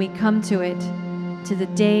 When we come to it, to the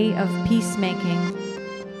day of peacemaking,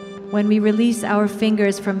 when we release our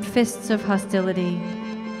fingers from fists of hostility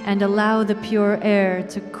and allow the pure air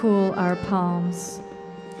to cool our palms.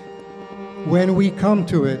 When we come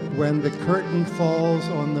to it, when the curtain falls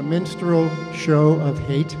on the minstrel show of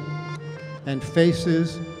hate, and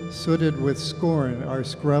faces sooted with scorn are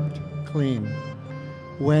scrubbed clean.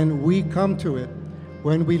 When we come to it,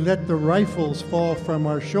 when we let the rifles fall from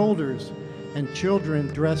our shoulders and children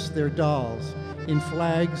dress their dolls in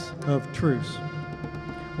flags of truce.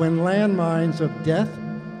 When landmines of death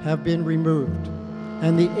have been removed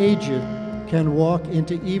and the aged can walk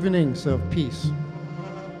into evenings of peace.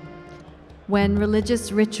 When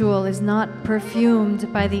religious ritual is not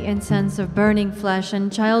perfumed by the incense of burning flesh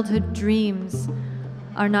and childhood dreams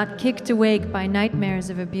are not kicked awake by nightmares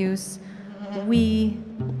of abuse, we,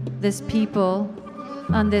 this people,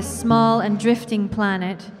 on this small and drifting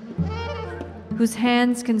planet, whose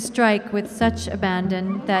hands can strike with such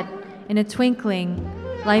abandon that in a twinkling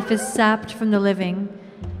life is sapped from the living,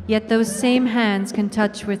 yet those same hands can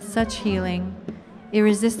touch with such healing,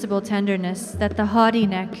 irresistible tenderness that the haughty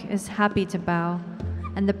neck is happy to bow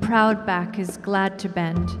and the proud back is glad to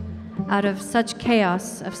bend. Out of such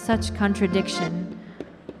chaos, of such contradiction,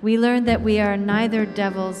 we learn that we are neither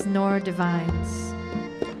devils nor divines.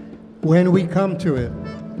 When we come to it,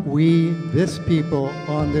 we, this people,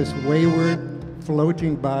 on this wayward,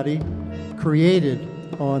 floating body, created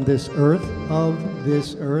on this earth, of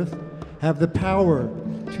this earth, have the power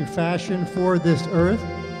to fashion for this earth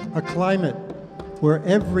a climate where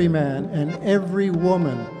every man and every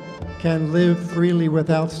woman can live freely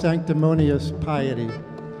without sanctimonious piety,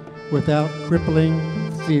 without crippling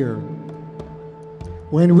fear.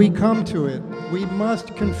 When we come to it, we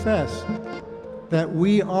must confess that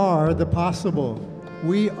we are the possible.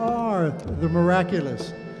 We are the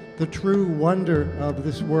miraculous, the true wonder of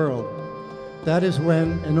this world. That is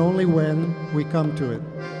when, and only when, we come to it.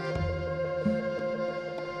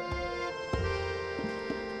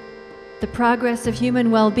 The progress of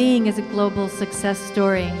human well-being is a global success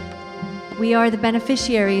story. We are the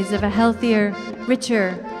beneficiaries of a healthier,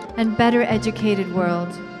 richer, and better educated world.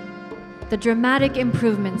 The dramatic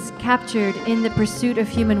improvements captured in the pursuit of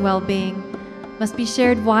human well-being must be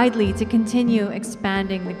shared widely to continue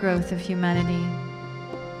expanding the growth of humanity.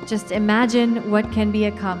 Just imagine what can be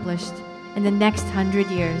accomplished in the next 100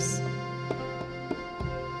 years.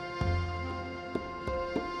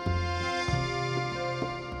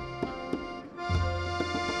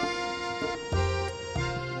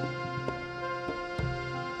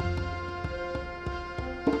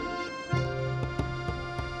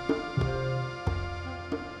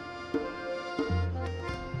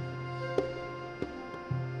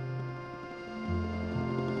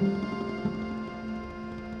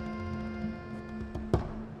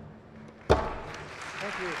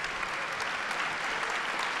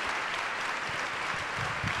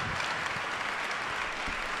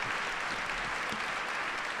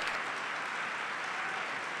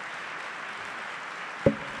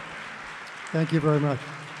 Thank you very much.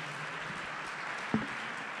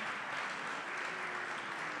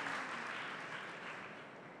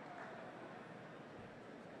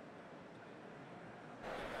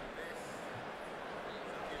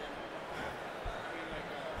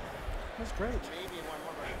 That's great.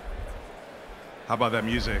 How about that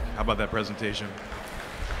music? How about that presentation?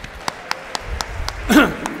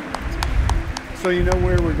 So you know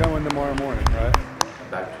where we're going tomorrow morning, right?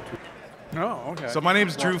 Back to. Oh, okay. So my name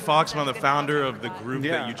is Drew Foxman. I'm the founder of the group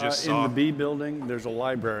that you just saw. In the B building, there's a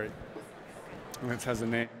library. And it has a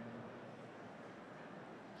name.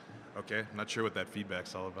 Okay, I'm not sure what that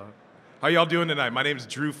feedback's all about. How y'all doing tonight? My name is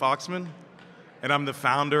Drew Foxman, and I'm the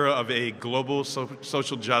founder of a global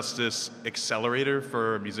social justice accelerator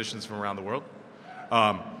for musicians from around the world.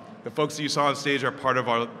 The folks that you saw on stage are part of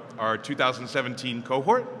our 2017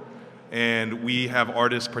 cohort, and we have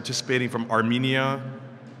artists participating from Armenia,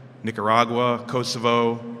 Nicaragua,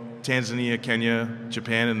 Kosovo, Tanzania, Kenya,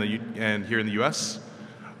 Japan, and here in the US.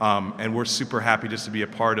 And we're super happy just to be a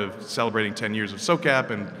part of celebrating 10 years of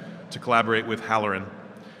SOCAP and to collaborate with Halloran.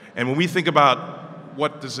 And when we think about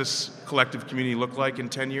what does this collective community look like in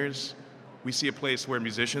 10 years, we see a place where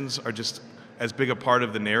musicians are just as big a part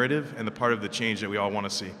of the narrative and the part of the change that we all want to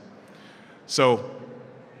see. So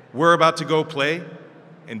we're about to go play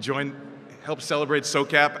and help celebrate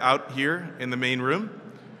SOCAP out here in the main room.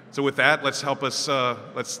 So with that, let's help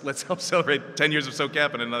celebrate 10 years of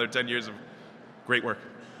SOCAP and another 10 years of great work.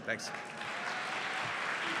 Thanks.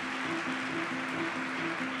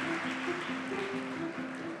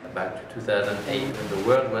 Back to 2008, when the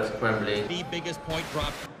world was crumbling. The biggest point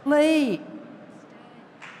drop. Lee.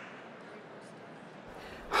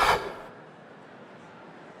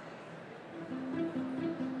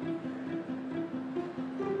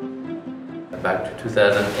 Back to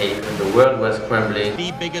 2008, when the world was crumbling.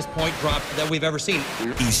 The biggest point drop that we've ever seen.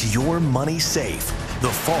 Is your money safe? The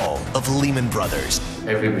fall of Lehman Brothers.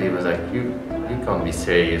 Everybody was like, you can't be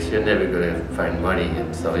serious. You're never going to find money.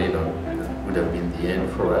 And so, you know, it would have been the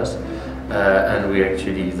end for us. And we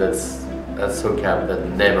actually, that's SOCAP, the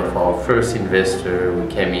name of our first investor, who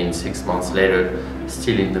came in 6 months later,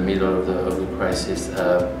 still in the middle of the crisis,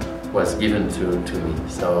 was given to me.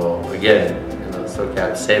 So again, you know,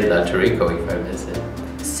 SOCAP saved that to Rico, if I may say.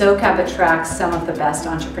 SOCAP attracts some of the best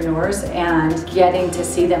entrepreneurs, and getting to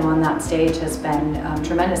see them on that stage has been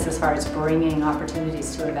tremendous as far as bringing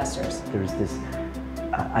opportunities to investors. There's this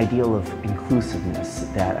ideal of inclusiveness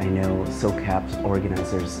that I know SOCAP's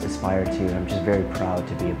organizers aspire to. I'm just very proud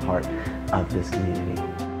to be a part of this community.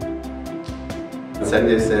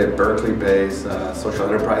 Ascendi is a Berkeley-based social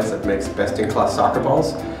enterprise that makes best-in-class soccer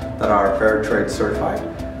balls that are fair trade certified.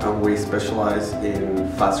 We specialize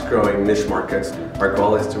in fast-growing niche markets. Our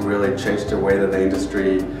goal is to really change the way that the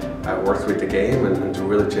industry works with the game and to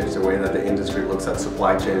really change the way that the industry looks at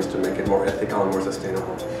supply chains to make it more ethical and more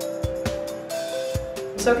sustainable.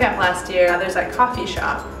 SOCAP last year, there's like coffee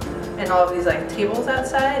shop and all of these like tables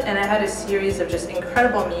outside, and I had a series of just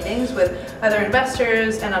incredible meetings with other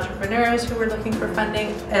investors and entrepreneurs who were looking for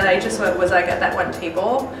funding, and I just was like at that one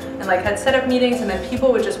table and like had set up meetings, and then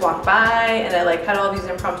people would just walk by, and I like had all these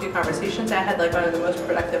impromptu conversations. I had like one of the most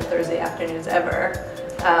productive Thursday afternoons ever,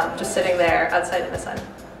 just sitting there outside in the sun.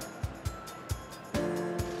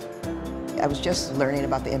 I was just learning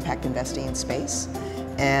about the impact investing space,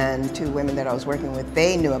 and two women that I was working with,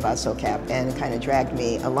 they knew about SOCAP and kind of dragged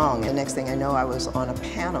me along. The next thing I know, I was on a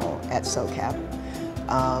panel at SOCAP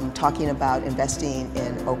talking about investing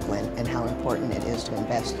in Oakland and how important it is to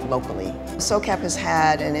invest locally. SOCAP has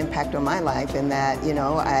had an impact on my life in that, you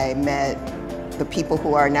know, I met the people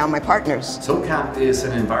who are now my partners. SOCAP is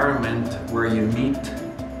an environment where you meet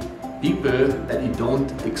people that you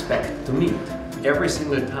don't expect to meet. Every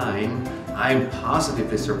single time, I'm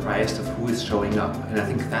positively surprised of who is showing up, and I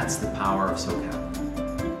think that's the power of SOCAP.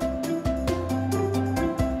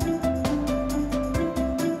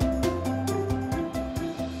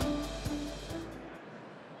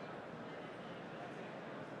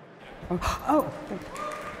 Oh.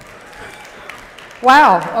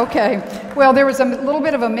 Wow, okay. Well, there was a little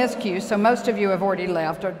bit of a miscue, so most of you have already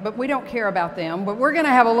left, but we don't care about them, but we're gonna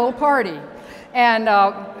have a little party. And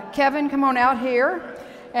Kevin, come on out here.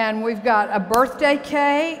 And we've got a birthday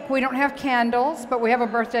cake. We don't have candles, but we have a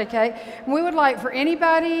birthday cake. And we would like for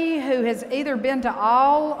anybody who has either been to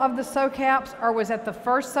all of the SOCAPs or was at the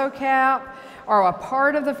first SOCAP or a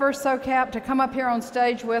part of the first SOCAP to come up here on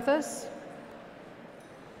stage with us.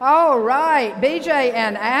 All right, BJ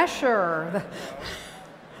and Asher.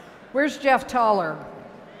 Where's Jeff Toller?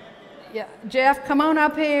 Yeah, Jeff, come on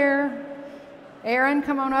up here. Aaron,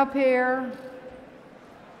 come on up here.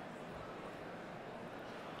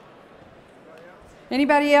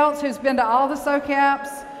 Anybody else who's been to all the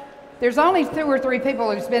SOCAPs? There's only 2 or 3 people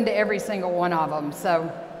who's been to every single one of them, so.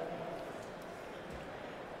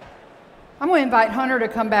 I'm going to invite Hunter to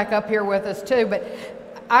come back up here with us too, but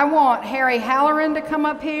I want Harry Halloran to come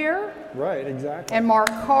up here. Right, exactly. And Mark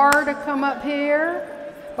Carr to come up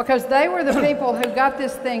here, because they were the people who got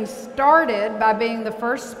this thing started by being the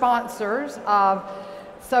first sponsors of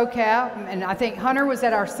SOCAP, and I think Hunter was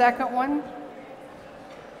at our second one.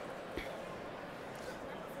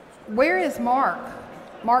 Where is Mark?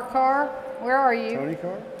 Mark Carr, where are you? Tony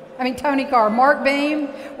Carr? I mean, Tony Carr. Mark Beam,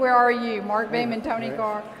 where are you? Mark Beam and Tony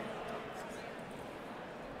Carr.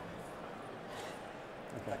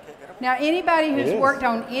 Now, anybody who's worked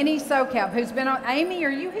on any SOCAP, who's been on, Amy, are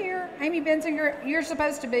you here? Amy Benzinger, you're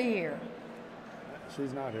supposed to be here.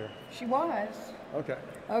 She's not here. She was. Okay.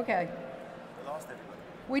 Okay. We lost everybody.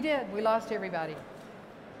 We did. We lost everybody.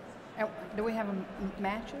 And do we have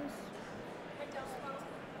matches?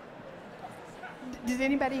 Does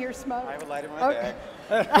anybody here smoke? I have a light in my bag.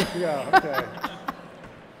 Yeah, okay.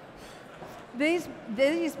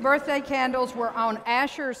 These birthday candles were on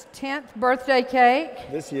Asher's 10th birthday cake.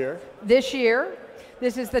 This year. This year.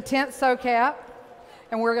 This is the 10th SOCAP.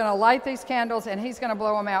 And we're going to light these candles, and he's going to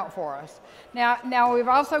blow them out for us. Now we've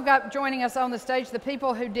also got joining us on the stage the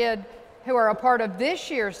people who are a part of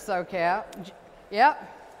this year's SOCAP.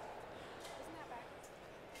 Yep.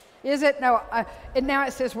 Is it? No. Now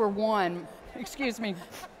it says we're one. Excuse me.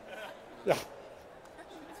 Yeah.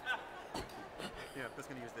 Yeah, I'm just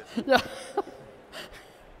going to use this. Yeah.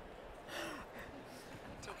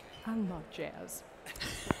 I love jazz.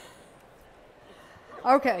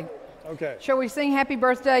 Okay. Okay. Shall we sing happy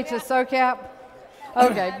birthday to SOCAP?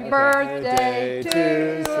 Okay. Birthday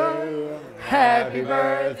to you. Happy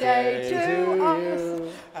birthday to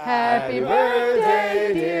us. Happy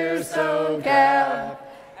birthday, dear SOCAP.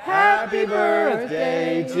 Happy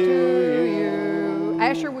birthday to you.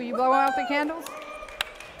 Asher, will you blow out the candles?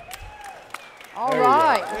 All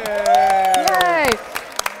right. Yay.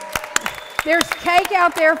 There's cake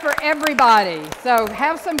out there for everybody. So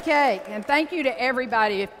have some cake. And thank you to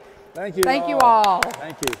everybody. Thank you. Thank you all.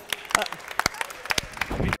 Thank you.